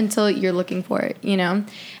notice it until you're looking for it,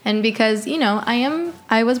 And because,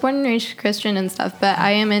 I was born and raised Christian and stuff, but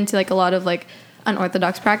I am into like a lot of like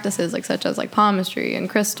unorthodox practices, like such as like palmistry and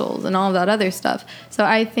crystals and all of that other stuff. So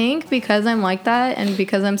I think because I'm like that and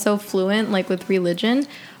because I'm so fluent like with religion,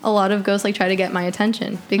 a lot of ghosts like try to get my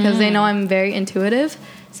attention because they know I'm very intuitive.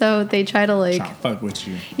 So they try to like, trying to fuck with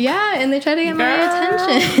you. yeah, and they try to get my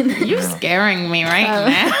attention. You're scaring me right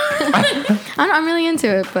now. I'm really into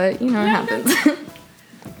it, but it happens.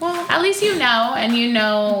 Well, at least you know, and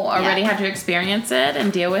already Yeah. how to experience it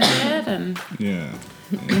and deal with it, and Yeah.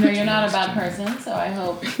 you're not a bad person. So I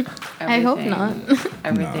hope. I hope not.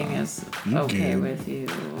 Everything is you okay good. with you.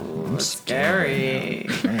 It's scary.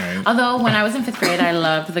 All right. Although when I was in 5th grade, I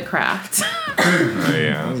loved the craft. Oh, That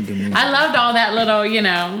yeah. was a good movie. I loved all that little,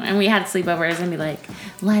 and we had sleepovers and be like,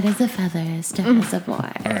 light as a feather, stiff as a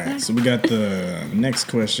board. All right, so we got the next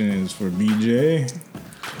question is for BJ.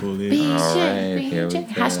 Pull it. BJ, All right, here we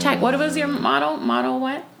BJ. go. Hashtag, what was your motto? Motto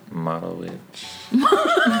what? Model witch.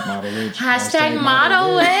 Model witch. Hashtag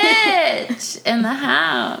model witch in the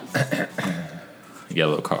house.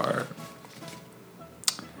 Yellow card.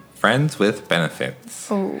 Friends with benefits.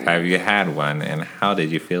 Oh. Have you had one, and how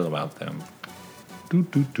did you feel about them? Friend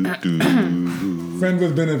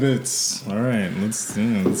with benefits. All right, let's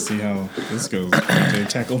see how this goes. To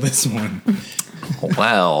tackle this one.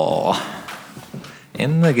 Well,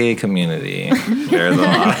 in the gay community, there's a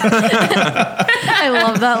lot. I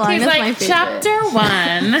love that line. He's It's my like, favorite. chapter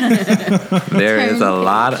 1. There is a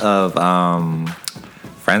lot of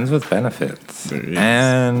friends with benefits, There is.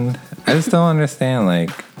 and I just don't understand.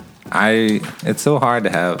 Like, it's so hard to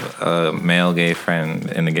have a male gay friend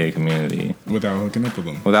in the gay community Without hooking up with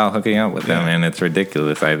them. without hooking up with them, Yeah. and it's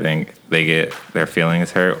ridiculous. I think they get their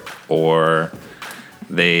feelings hurt, or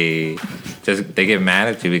they get mad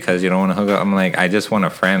at you because you don't want to hook up. I'm like, I just want a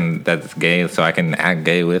friend that's gay so I can act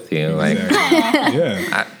gay with you. Like, Exactly.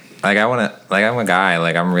 Yeah. I'm a guy.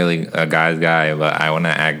 Like, I'm really a guy's guy, but I want to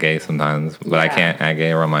act gay sometimes. But I Yeah. can't act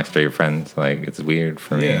gay around my straight friends. Like, it's weird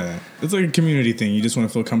for me. Yeah, it's like a community thing. You just want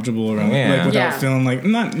to feel comfortable around, Yeah. like without Yeah. feeling like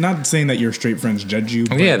not saying that your straight friends judge you.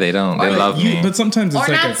 But Yeah, they don't. They Or love you, me. but sometimes it's Or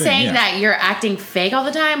like not a thing, saying yeah. that you're acting fake all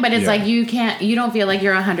the time, but it's Yeah. like you don't feel like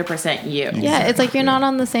you're 100% you. Yeah, it's like you're not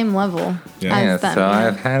on the same level Yeah. Yeah, as them. so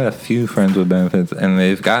I've had a few friends with benefits, and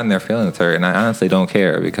they've gotten their feelings hurt, and I honestly don't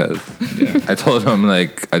care because I told them,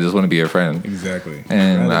 like, I just want to be your friend. Exactly.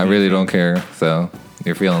 And Rather I be really friends. don't care. So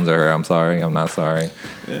your feelings are hurt. I'm sorry. I'm not sorry.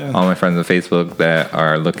 Yeah. All my friends on Facebook that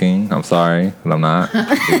are looking, I'm sorry, but I'm not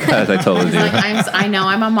because I told you. Like I know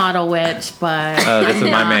I'm a model witch, but This I'm is my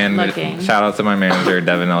not man. looking. Shout out to my manager,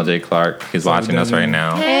 Devin LJ Clark. He's watching us Devin. right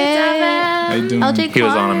now. Hey, How you doing? LJ He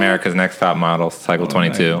was on Clark. America's Next Top Model, Cycle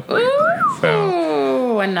 22. Devin.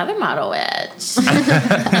 So, Ooh, another model witch.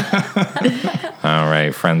 all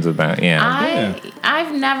right, friends with that. Yeah.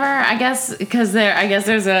 I've never, I guess, because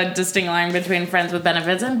there's a distinct line between friends with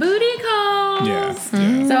benefits and booty calls. Yeah.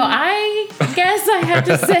 So I guess I have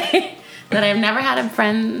to say that I've never had a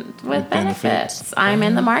friend with benefits. benefits. I'm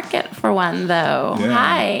in the market for one, though. Yeah.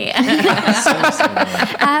 Hi.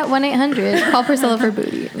 At 1-800, call Priscilla for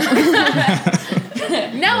booty. No,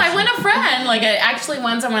 I want a friend. Like, I actually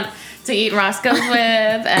want someone to eat Roscoe's with,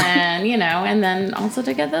 and and then also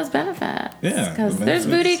to get those benefits. Yeah, Because the there's benefits.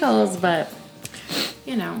 booty calls, but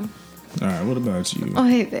All right. What about you? Oh,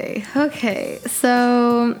 hey, babe. Okay,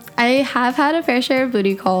 so I have had a fair share of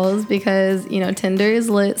booty calls because, Tinder is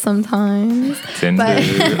lit sometimes. Tinder. But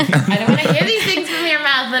I don't want to hear these things from your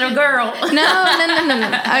mouth, little girl. No.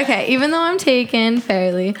 Okay, even though I'm taken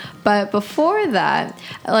fairly, but before that,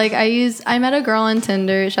 like I met a girl on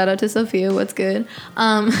Tinder. Shout out to Sophia. What's good?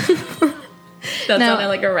 That No. sounded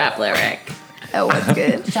like a rap lyric. Oh, what's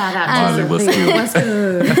good? Shout out Molly, what's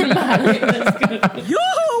good?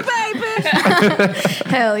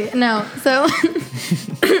 Hell yeah. No. So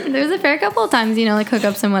there was a fair couple of times, like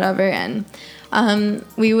hookups and whatever, and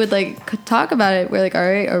we would like talk about it. We're like, all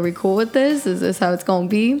right, are we cool with this? Is this how it's gonna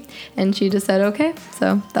be? And she just said, okay.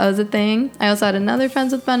 So that was a thing. I also had another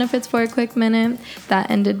friends with benefits for a quick minute. That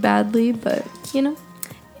ended badly, but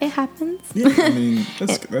it happens. Yeah, I mean,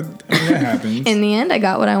 that happens. In the end, I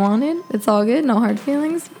got what I wanted. It's all good. No hard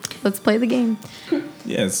feelings. Let's play the game.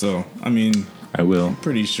 Yeah, so, I mean, I will.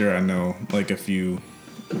 pretty sure I know, like, a few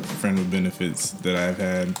friend with benefits that I've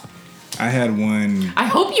had. I had one. I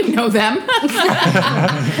hope you know them.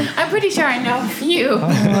 I'm pretty sure I know a few.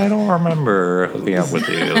 I don't remember hooking up with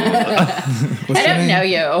you. I don't know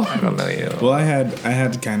you. I don't know you. Well, I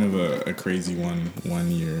had kind of a crazy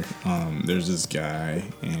one year. There's this guy,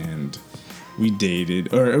 and we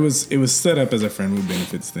dated, or it was set up as a friend with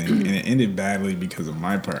benefits thing, and it ended badly because of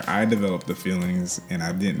my part. I developed the feelings, and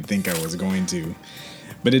I didn't think I was going to.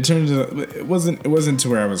 But it turned out it wasn't to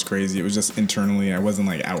where I was crazy. It was just internally. I wasn't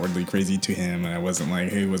like outwardly crazy to him, and I wasn't like,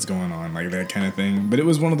 hey, what's going on, like that kind of thing. But it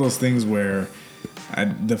was one of those things where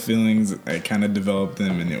the feelings, I kind of developed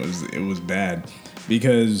them, and it was bad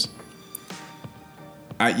because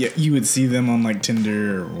you would see them on like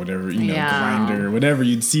Tinder or whatever, Grindr or whatever.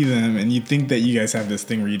 You'd see them, and you'd think that you guys have this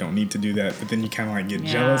thing where you don't need to do that, but then you kind of like get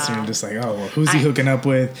jealous, and you're just like, oh, well, who's he hooking up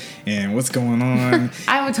with, and what's going on?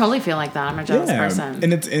 I would totally feel like that. I'm a jealous person.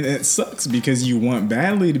 And it sucks because you want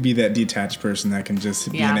badly to be that detached person that can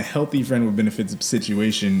just be in a healthy friend with benefits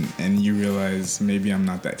situation, and you realize maybe I'm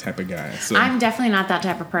not that type of guy. So I'm definitely not that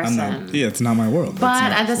type of person. it's not my world. But That's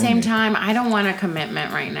not at the for same me. time, I don't want a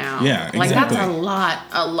commitment right now. Yeah, Like, exactly. that's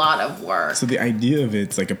a lot of work. So the idea of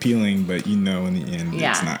it's like appealing, but in the end,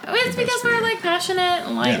 it's not. It's the because best for we're you. like passionate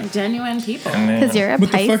and like genuine people. Because you're a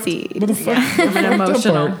But the fucked- Pisces. but the fuck- I'm an the fucked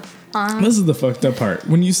up emotional. part This is the fucked up part.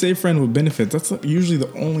 When you say friend with benefits, that's usually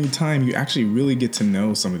the only time you actually really get to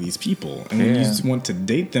know some of these people. And when you just want to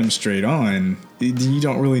date them straight on, you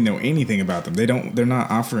don't really know anything about them. They're not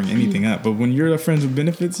offering anything up. But when you're a friends with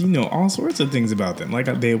benefits, you know all sorts of things about them, like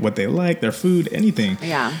what they like, their food, anything.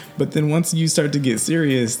 Yeah. But then once you start to get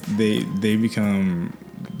serious, they become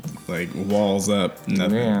like walls up,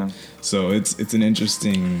 nothing. Yeah. So it's an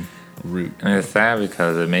interesting route. And it's sad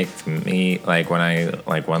because it makes me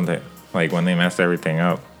when they mess everything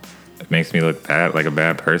up, it makes me look bad, like a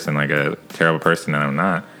bad person, like a terrible person that I'm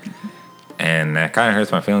not. And that kind of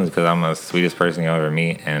hurts my feelings because I'm the sweetest person you'll ever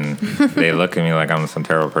meet, and they look at me like I'm some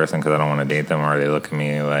terrible person because I don't want to date them, or they look at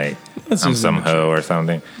me like I'm some hoe or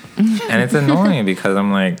something. And it's annoying because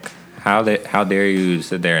I'm like, how dare you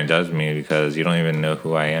sit there and judge me because you don't even know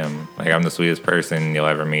who I am? Like, I'm the sweetest person you'll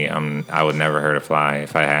ever meet. I would never hurt a fly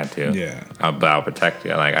if I had to. Yeah. But I'll protect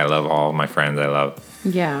you. Like, I love all my friends I love.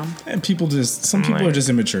 Yeah. And some people are just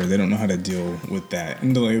immature. They don't know how to deal with that.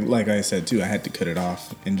 And like I said too, I had to cut it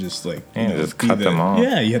off and just just cut them off.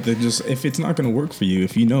 Yeah, you have to just, if it's not going to work for you,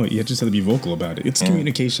 if you know it, you just have to be vocal about it. It's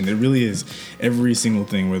communication. It really is every single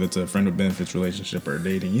thing, whether it's a friend with benefits relationship or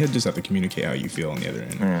dating. You just have to communicate how you feel on the other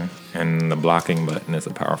end. Yeah. And the blocking button is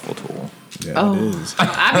a powerful tool. Yeah, it is.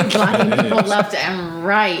 I've been blocking people left and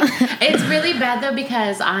right. It's really bad though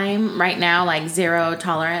because I'm right now like zero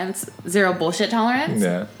bullshit tolerance.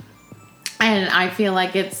 Yeah. And I feel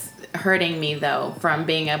like it's hurting me though from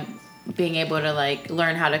being able to like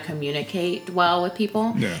learn how to communicate well with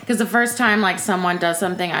people. Yeah. Because the first time like someone does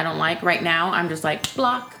something I don't like right now, I'm just like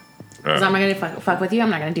block. Because I'm not gonna fuck with you. I'm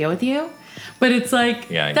not gonna deal with you. But it's like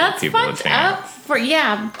that's fucked up for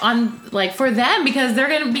them because they're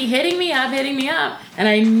gonna be hitting me up, and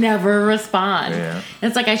I never respond. Yeah.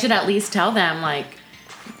 It's like I should at least tell them like,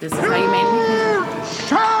 this is how you made me feel.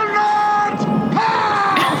 Shall not pass!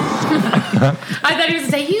 I thought he was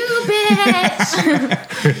gonna say, you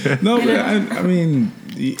bitch. No, but I mean,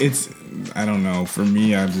 it's, I don't know. For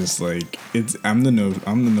me, I'm just like, I'm the no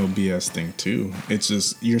BS thing too. It's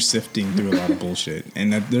just you're sifting through a lot of bullshit,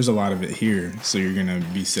 and there's a lot of it here. So you're gonna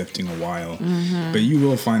be sifting a while, but you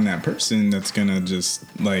will find that person that's gonna just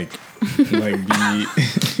like be.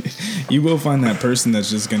 You will find that person that's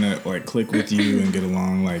just gonna like click with you and get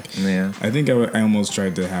along. Like, I think I almost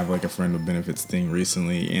tried to have like a friend with benefits thing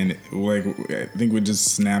recently, and like I think we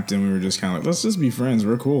just snapped and we were just kind of like, let's just be friends.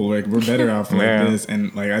 We're cool. Like we're better off like this.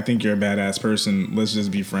 And like I think you're a badass person. Let's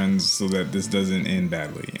just be friends so that this doesn't end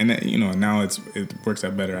badly. And now it works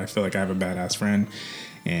out better. I feel like I have a badass friend.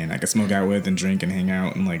 And I can smoke out with and drink and hang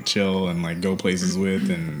out and like chill and like go places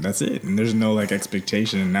with, and that's it. And there's no like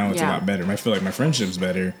expectation. And now it's a lot better. I feel like my friendship's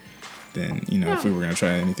better than if we were gonna try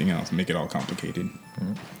anything else, make it all complicated.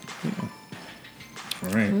 All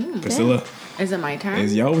right, Priscilla. Is it my turn?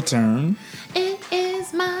 It's your turn. It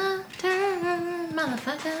is my turn,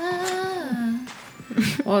 motherfucker.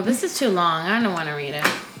 Well, this is too long. I don't want to read it.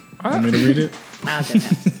 Want me to read it? I'll do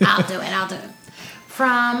it. I'll do it.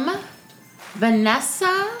 From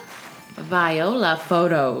Vanessa Viola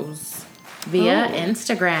Photos via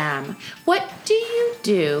Instagram. What do you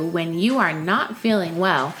do when you are not feeling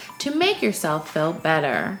well to make yourself feel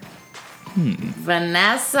better?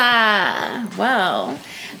 Vanessa. Well,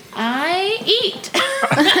 I eat.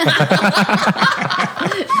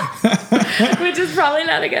 Which is probably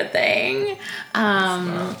not a good thing.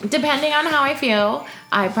 Depending on how I feel,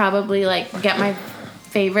 I probably like get my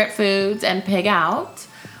favorite foods and pig out,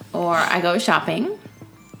 or I go shopping.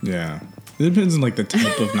 Yeah. It depends on like the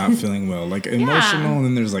type of not feeling well, like emotional, and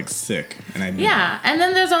then there's like sick, and and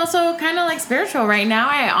then there's also kind of like spiritual. Right now,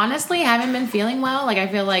 I honestly haven't been feeling well. Like I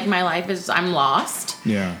feel like my life I'm lost.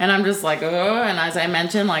 Yeah. And I'm just like, oh, and as I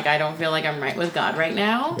mentioned, like I don't feel like I'm right with God right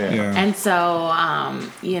now. Yeah. And so,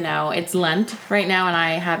 it's Lent right now, and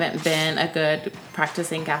I haven't been a good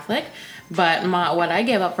practicing Catholic. But what I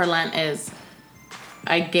gave up for Lent is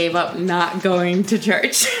I gave up not going to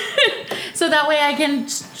church. So that way I can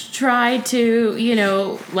try to,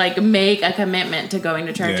 make a commitment to going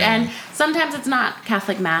to church. Yeah. And sometimes it's not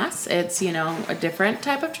Catholic Mass. It's, a different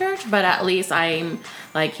type of church. But at least I'm,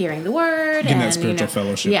 like, hearing the word. Getting that spiritual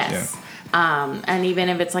fellowship. Yes. Yeah. And even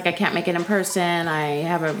if it's like I can't make it in person, I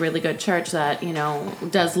have a really good church that,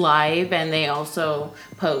 does live. And they also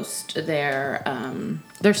post their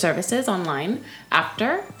services online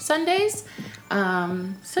after Sundays.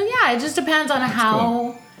 It just depends on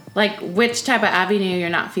how... Like, which type of avenue you're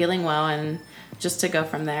not feeling well, and just to go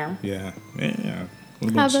from there. Yeah.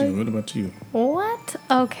 What about you? What?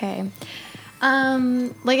 Okay.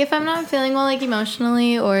 Like, if I'm not feeling well, like,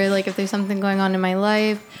 emotionally, or, like, if there's something going on in my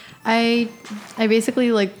life, I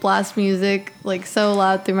basically like blast music like so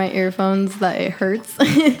loud through my earphones that it hurts,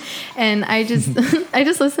 and I just I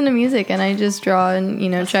just listen to music and I just draw and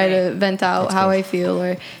try to vent out how I feel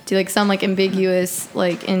or do like some like ambiguous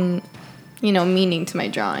like in meaning to my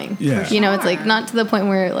drawing. Yeah. It's like not to the point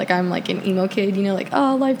where like I'm like an emo kid, like,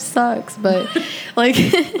 oh, life sucks, but like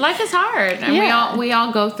life is hard, and we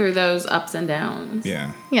all go through those ups and downs.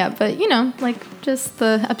 Yeah. Yeah, but like just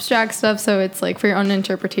the abstract stuff, so it's like for your own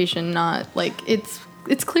interpretation, not like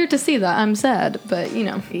it's clear to see that I'm sad, but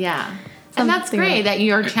Yeah. And that's great that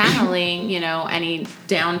you're channeling, any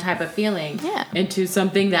down type of feeling into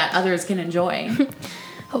something that others can enjoy.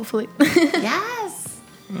 Hopefully. Yes.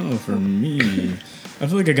 Oh, for me, I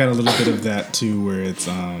feel like I got a little bit of that too, where it's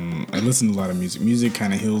I listen to a lot of music. Music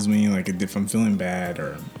kind of heals me. Like if I'm feeling bad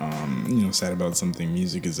or sad about something,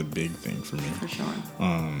 music is a big thing for me. For sure.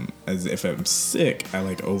 As if I'm sick, I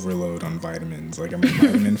like overload on vitamins. Like I'm a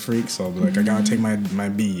vitamin freak, so I'll be like, I gotta take my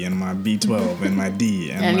B and my B12 and my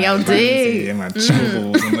D and my your vitamin D C and my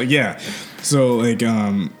chocolates and like yeah. So like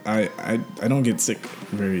I don't get sick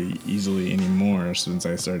very easily anymore since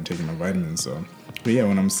I started taking my vitamins. So, but yeah,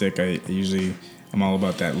 when I'm sick, I'm all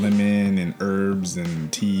about that lemon and herbs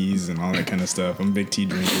and teas and all that kind of stuff. I'm a big tea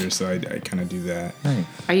drinker, so I kind of do that. Nice.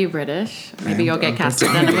 Are you British? Maybe you'll get casted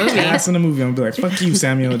in a movie. Cast in a movie, I'll be like, fuck you,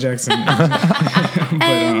 Samuel Jackson.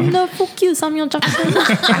 Fuck you, Samuel Jackson.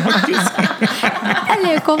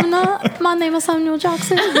 Hello, Governor. My name is Samuel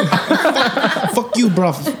Jackson. Fuck you,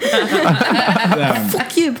 bro. Fuck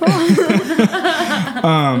you, bro.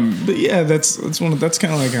 But yeah, that's kind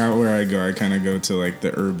of like where I go. I kind of go to like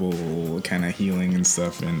the herbal kind of healing and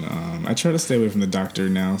stuff, and I try to stay away from the doctor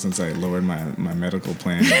now since I lowered my medical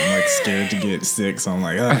plan. I'm like scared to get sick, so I'm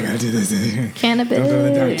like, oh, I gotta do this. Cannabis. Don't go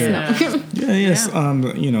to the doctor. Yeah. Yes.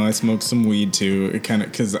 I smoke some weed too. It kind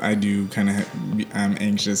of because I do kind of I'm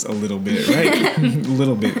anxious a little bit, right? A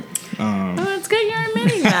little bit. Well, it's good you're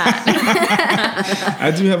admitting that.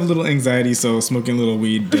 I do have a little anxiety, so smoking a little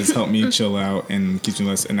weed does help me chill out and keeps me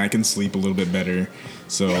less, and I can sleep a little bit better.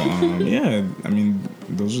 So yeah, I mean,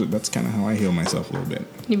 that's kind of how I heal myself a little bit.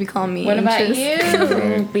 You be calling me What about anxious.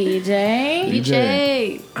 you, BJ?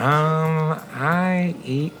 BJ. I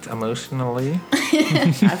eat emotionally.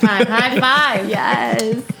 High five, high five.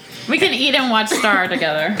 Yes. We can eat and watch Star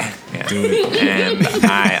together. Yeah. Do it. And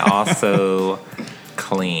I also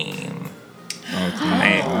clean.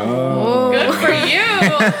 Good for you.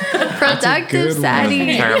 Productive one.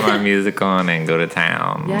 Sadie. Turn my music on and go to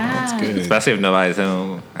town. Yeah. Good. Especially if nobody's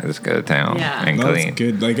home, I just go to town Yeah. and No, clean. that's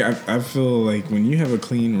good. Like I feel like when you have a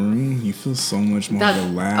clean room, you feel so much more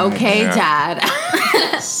relaxed. Okay, Yeah.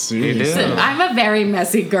 Dad. Seriously. You do. I'm a very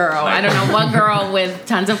messy girl. I don't know what girl with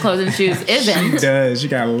tons of clothes and shoes She isn't. does. She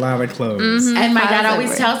got a lot of clothes. And my dad Closet always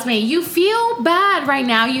work. tells me, you feel bad right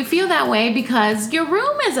now. You feel that way because your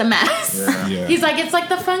room is a mess. Yeah. He's like, it's like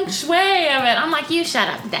the feng shui of it. I'm like, you shut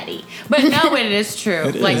up, Daddy. But no, it is true.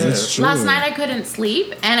 It is, Like it's true. last night I couldn't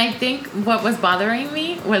sleep, and I think what was bothering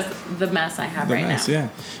me was the mess I have The right mess, now. yeah.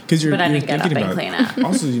 Because you're, But I you're didn't get thinking up and about clean up.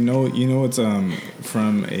 Also, you know what's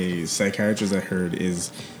from a psychiatrist I heard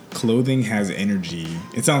is clothing has energy.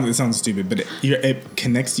 It sounds stupid, but it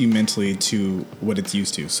connects you mentally to what it's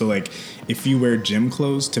used to. So like if you wear gym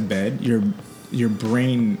clothes to bed, your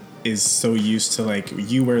brain is so used to like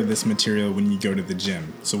you wear this material when you go to the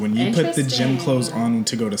gym. So when you put the gym Interesting. clothes on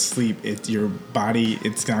to go to sleep, your body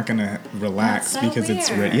it's not gonna relax That's so because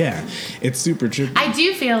it's weird. it's super trippy. I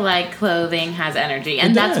do feel like clothing has energy,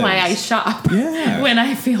 and It that's why I does. shop Yeah. when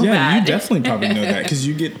I feel Yeah, bad. you definitely probably know that because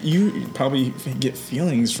you probably get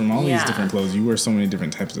feelings from all these Yeah. different clothes. You wear so many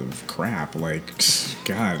different types of crap. Like,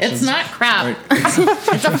 God, It's not crap. Like,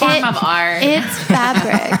 It's a form of art. It's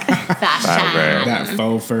fabric. Fashion. that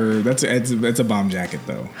faux fur. It's a bomb jacket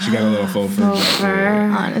though. She got a little faux fur.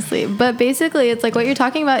 jacket. Honestly, but basically it's like what you're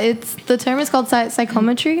talking about, the term is called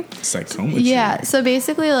psychometry. Psychometry. Yeah, so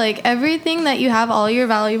basically like everything that you have, all your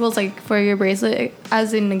valuables, like for your bracelet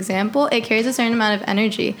as an example, it carries a certain amount of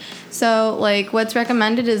energy. So like what's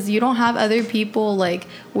recommended is you don't have other people like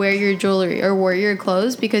wear your jewelry or wear your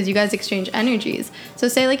clothes because you guys exchange energies. So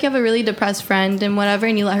say like you have a really depressed friend and whatever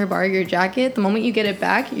and you let her borrow your jacket, the moment you get it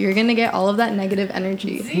back, you're gonna get all of that negative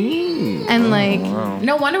energy. And like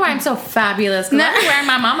No wonder why I'm so fabulous. Because I'm wearing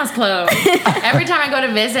my mama's clothes. Every time I go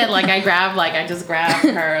to visit, like I just grab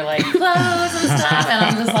her like clothes and stuff, and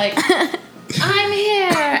I'm just like, I'm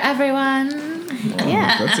here, everyone. yeah.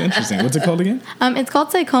 That's interesting. What's it called again? It's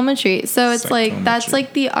called psychometry. So it's like that's Psychometry.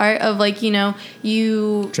 like the art of like you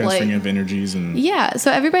Transferring like of energies and yeah.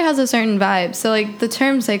 So everybody has a certain vibe. So like the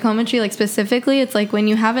term psychometry, like specifically, it's like when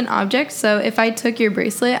you have an object. So if I took your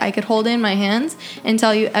bracelet, I could hold it in my hands and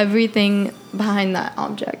tell you everything behind that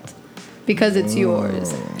object because it's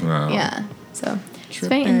yours. Wow. Yeah. So it's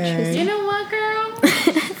very Trippy. interesting. You know what, girl?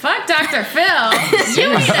 Fuck Dr. Phil. You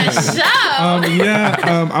need a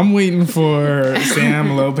show. I'm waiting for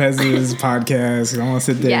Sam Lopez's podcast. I want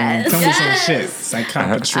to sit there and Yes. tell me some Yes. shit.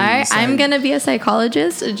 Psychopatry. All right, I'm gonna be a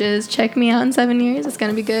psychologist. Just check me out in 7 years. It's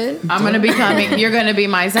gonna be good. I'm gonna be coming. You're gonna be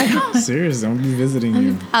my psychologist. Serious, I'm gonna be visiting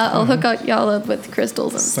you. I'll hook out y'all up with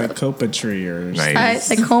crystals and stuff. Psychopatry or Nice.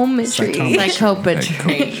 Psychometry.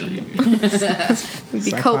 Psychopatry. We'd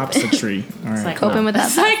be coping, Psychopatry. All right. coping with that.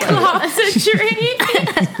 Cyclopsatry.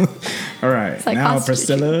 All right. Now, Psychopatry.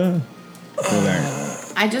 Priscilla. Go back.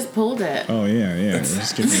 I just pulled it. Oh, yeah. We're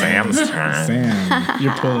just giving Sam's turn. Sam,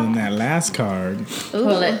 you're pulling that last card.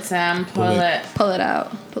 Pull it, Sam. Pull Pull it. it. Pull it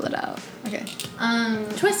out. Pull it out. Okay.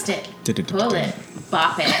 Twist it. Pull it.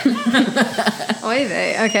 Bop it. Oy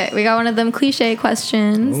vey. Okay, we got one of them cliche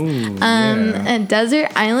questions. Ooh, yeah. A desert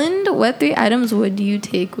island. What 3 items would you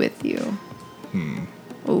take with you? Ooh.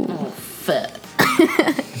 Oh, fuck.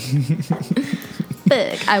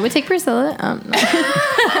 Fuck. I would take Priscilla. No.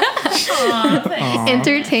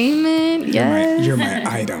 Entertainment. Yes. You're my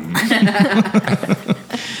item.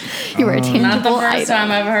 You are a tangible Not the first item.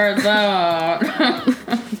 time I've heard that.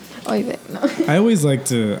 Oy vey. No. I always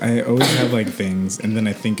have like things, and then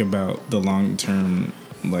I think about the long term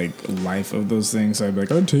like life of those things. So I'd be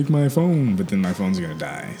like, I'd take my phone, but then my phone's gonna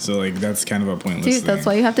die. So like that's kind of a pointless Dude, thing. that's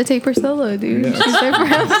why you have to take Priscilla, dude. Yeah. She's there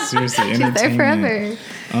forever. Seriously, She's there entertainment.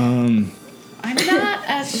 forever. I'm not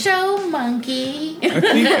a show monkey. I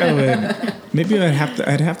think I would. Maybe I'd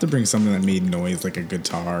have to bring something that made noise, like a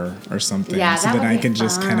guitar or something, Yeah, so that that would I be could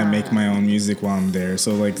just kind of fun. make my own music while I'm there.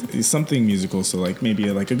 So like something musical. So like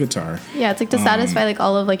maybe like a guitar. Yeah, it's like to satisfy like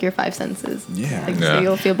all of like your 5 senses. Yeah. Like, Yeah. so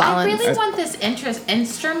you'll feel I balanced. really want this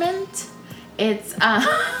instrument. It's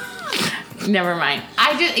never mind.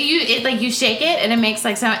 You shake it and it makes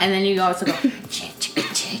like sound, and then you go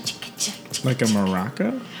Like a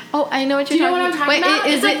maraca. Oh, I know what you're Do you know talking what I'm talking about?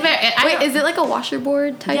 Is It's like it, very- is it like a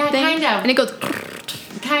washerboard type Yeah, thing? kind of. And it goes.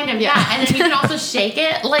 kind of, Yeah. yeah. And then you can also shake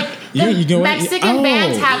it. Like Yeah, the you know what? Mexican Oh.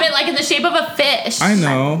 bands have it like in the shape of a fish. I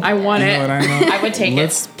know. I want You it. know what I know? I would take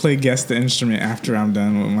Let's play guess the instrument after I'm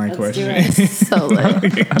done with my Let's question. do it. So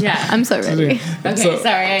lit. Yeah. I'm so ready. Okay, So-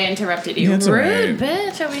 sorry I interrupted you. Yeah, it's Rude alright.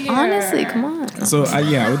 bitch over here. Honestly, come on. So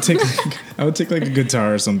I would take like a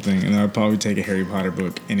guitar or something, and I'd probably take a Harry Potter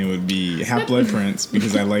book, and it would be Half Blood Prince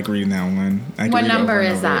because I like reading that one. I can What read it number over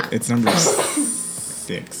and is over. that? It's number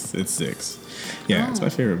 6. It's 6. Yeah, it's my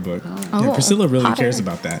favorite book. Yeah, Oh, Priscilla really Potter. cares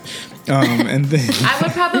about that. And then I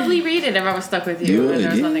would probably read it if I was stuck with you. You and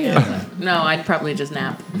there was would, nothing yeah. else. No, I'd probably just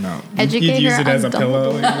nap. no, Educate you'd use her it as a on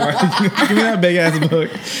pillow. Like, give me that big ass book.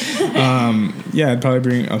 Yeah, I'd probably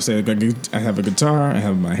bring. I'll say I have a guitar. I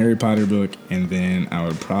have my Harry Potter book, and then I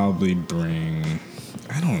would probably bring.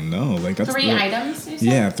 I don't know. Like that's 3 items, you said?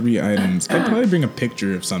 Yeah, 3 items. I'd probably bring a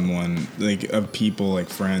picture of someone, like of people, like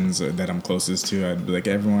friends that I'm closest to. I'd be like,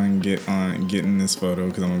 everyone get in this photo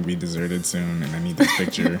because I'm gonna be deserted soon, and I need this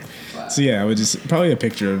picture. So yeah, I would just probably a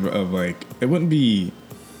picture of like it wouldn't be.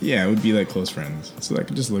 Yeah, it would be like close friends, so I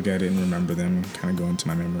could just look at it and remember them, kind of go into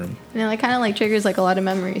my memory. And it like kind of like triggers like a lot of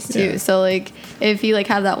memories too. Yeah. So like if you like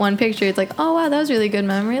have that one picture, it's like, oh wow, that was a really good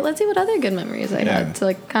memory. Let's see what other good memories I Yeah. had to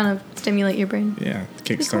like kind of stimulate your brain. Yeah,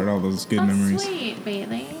 kickstart all those good Oh, memories. sweet,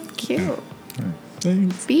 Bailey. Cute.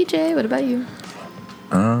 Thanks. BJ, what about you?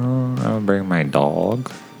 I would bring my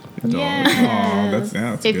dog. Yeah. Oh, that's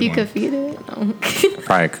a If good you one. could feed it. No.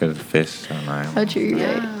 Probably could fish on Oh, island. true, you're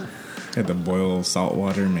right. Yeah. Had to boil salt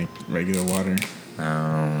water, make regular water.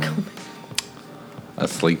 A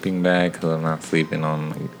sleeping bag because I'm not sleeping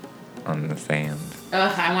on the sand.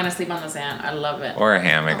 Ugh, I want to sleep on the sand. I love it. Or a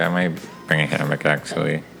hammock. I might bring a hammock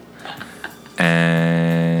actually.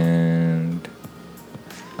 And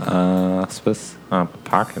Swiss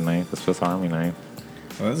pocket knife, a Swiss Army knife.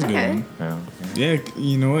 Oh, that's a good Okay. one. Yeah. Yeah,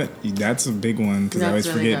 you know what? That's a big one because I That's always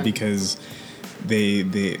really forget good. because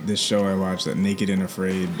the show I watched, that Naked and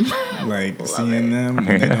Afraid, like seeing them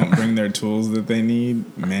when they don't bring their tools that they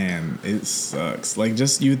need, man, it sucks. Like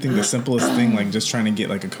just you would think the simplest thing, like just trying to get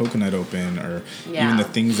like a coconut open or Yeah. even the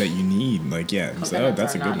things that you need, like so Coconuts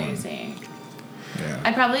that's a are good not one. easy. Yeah.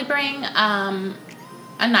 I'd probably bring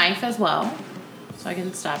a knife as well, so I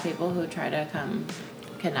can stop people who try to come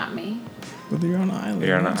kidnap me. But you're on an island.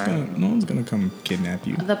 You're on no an one's island. no one's gonna come kidnap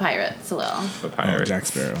you. The pirates will. The Oh, pirates. Jack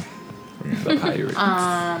Sparrow. The pirates.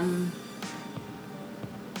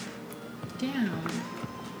 Damn.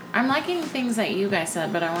 I'm liking things that you guys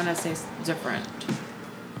said, but I want to say different.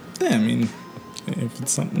 Yeah, I mean, if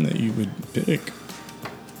it's something that you would pick,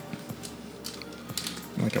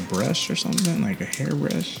 like a brush or something, like a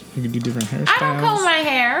hairbrush, you could do different hairstyles. I don't comb my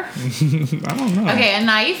hair. I don't know. Okay, a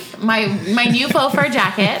knife, my new faux fur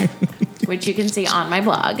jacket, which you can see on my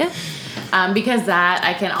blog, because that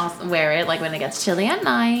I can also wear it like when it gets chilly at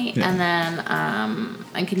night, Yeah. and then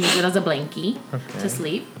I can use it as a blankie Okay. to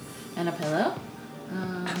sleep, and a pillow,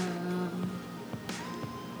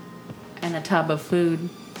 and a tub of food.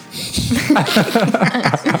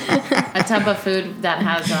 A tub of food that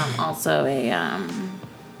has also a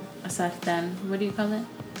sartén. What do you call it?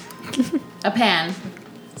 A pan,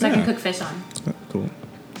 so I can Yeah. cook fish on. Cool.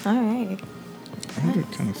 All right. I wonder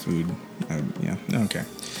what kind of food. Yeah. Okay.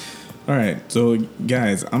 All right. So,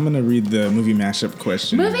 guys, I'm gonna read the movie mashup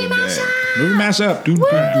question. of Movie the day. mashup! Movie mashup. Doo, doo,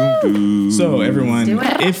 doo, doo. So, everyone, Do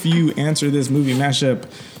it. if you answer this movie mashup,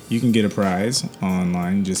 you can get a prize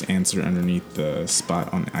online. Just answer underneath the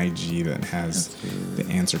spot on IG that has the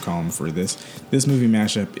answer column for this. This movie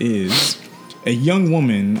mashup is: a young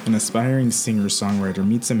woman, an aspiring singer-songwriter,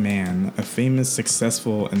 meets a man, a famous,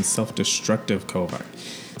 successful, and self-destructive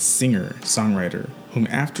singer-songwriter, whom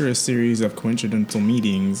after a series of coincidental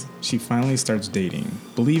meetings, she finally starts dating.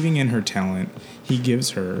 Believing in her talent, he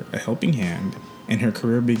gives her a helping hand, and her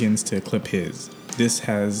career begins to eclipse his. This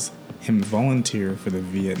has him volunteer for the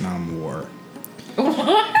Vietnam War.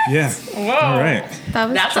 What? Yeah. Whoa. All right.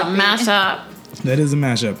 That's a mashup. That is a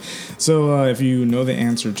mashup. So if you know the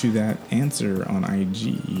answer to that, answer on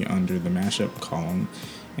IG under the mashup column,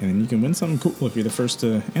 and then you can win something cool if you're the first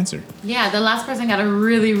to answer. Yeah, the last person got a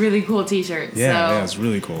really, really cool T-shirt. Yeah, it's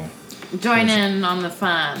really cool. So join in on the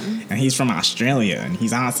fun. And he's from Australia, and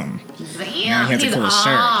he's awesome. Damn, He has he's a cool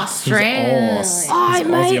shirt. Australian. He's Hi, Aussie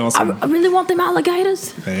mate. awesome. I really want them alligators.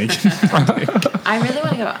 Thank I really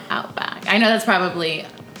want to go Outback. I know that's probably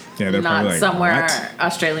Yeah, they're not probably like, somewhere "What?"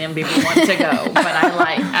 Australian people want to go, but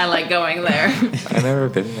I like going there. I've never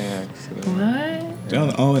been there, actually. What?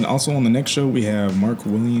 Oh, and also on the next show we have Mark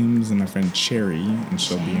Williams and my friend Cherry, and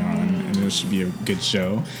she'll be on, and it should be a good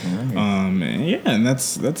show. And yeah, and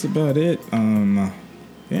that's about it.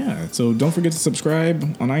 Yeah, so don't forget to subscribe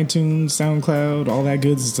on iTunes, SoundCloud, all that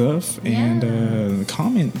good stuff, and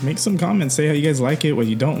comment, make some comments, say how you guys like it, what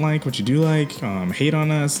you don't like, what you do like, hate on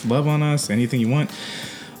us, love on us, anything you want.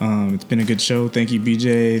 It's been a good show. Thank you,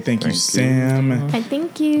 BJ. Thank you, Sam. I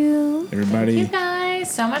thank you. Everybody. You guys,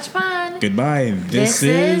 so much fun. Goodbye. This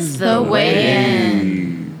is The Way In.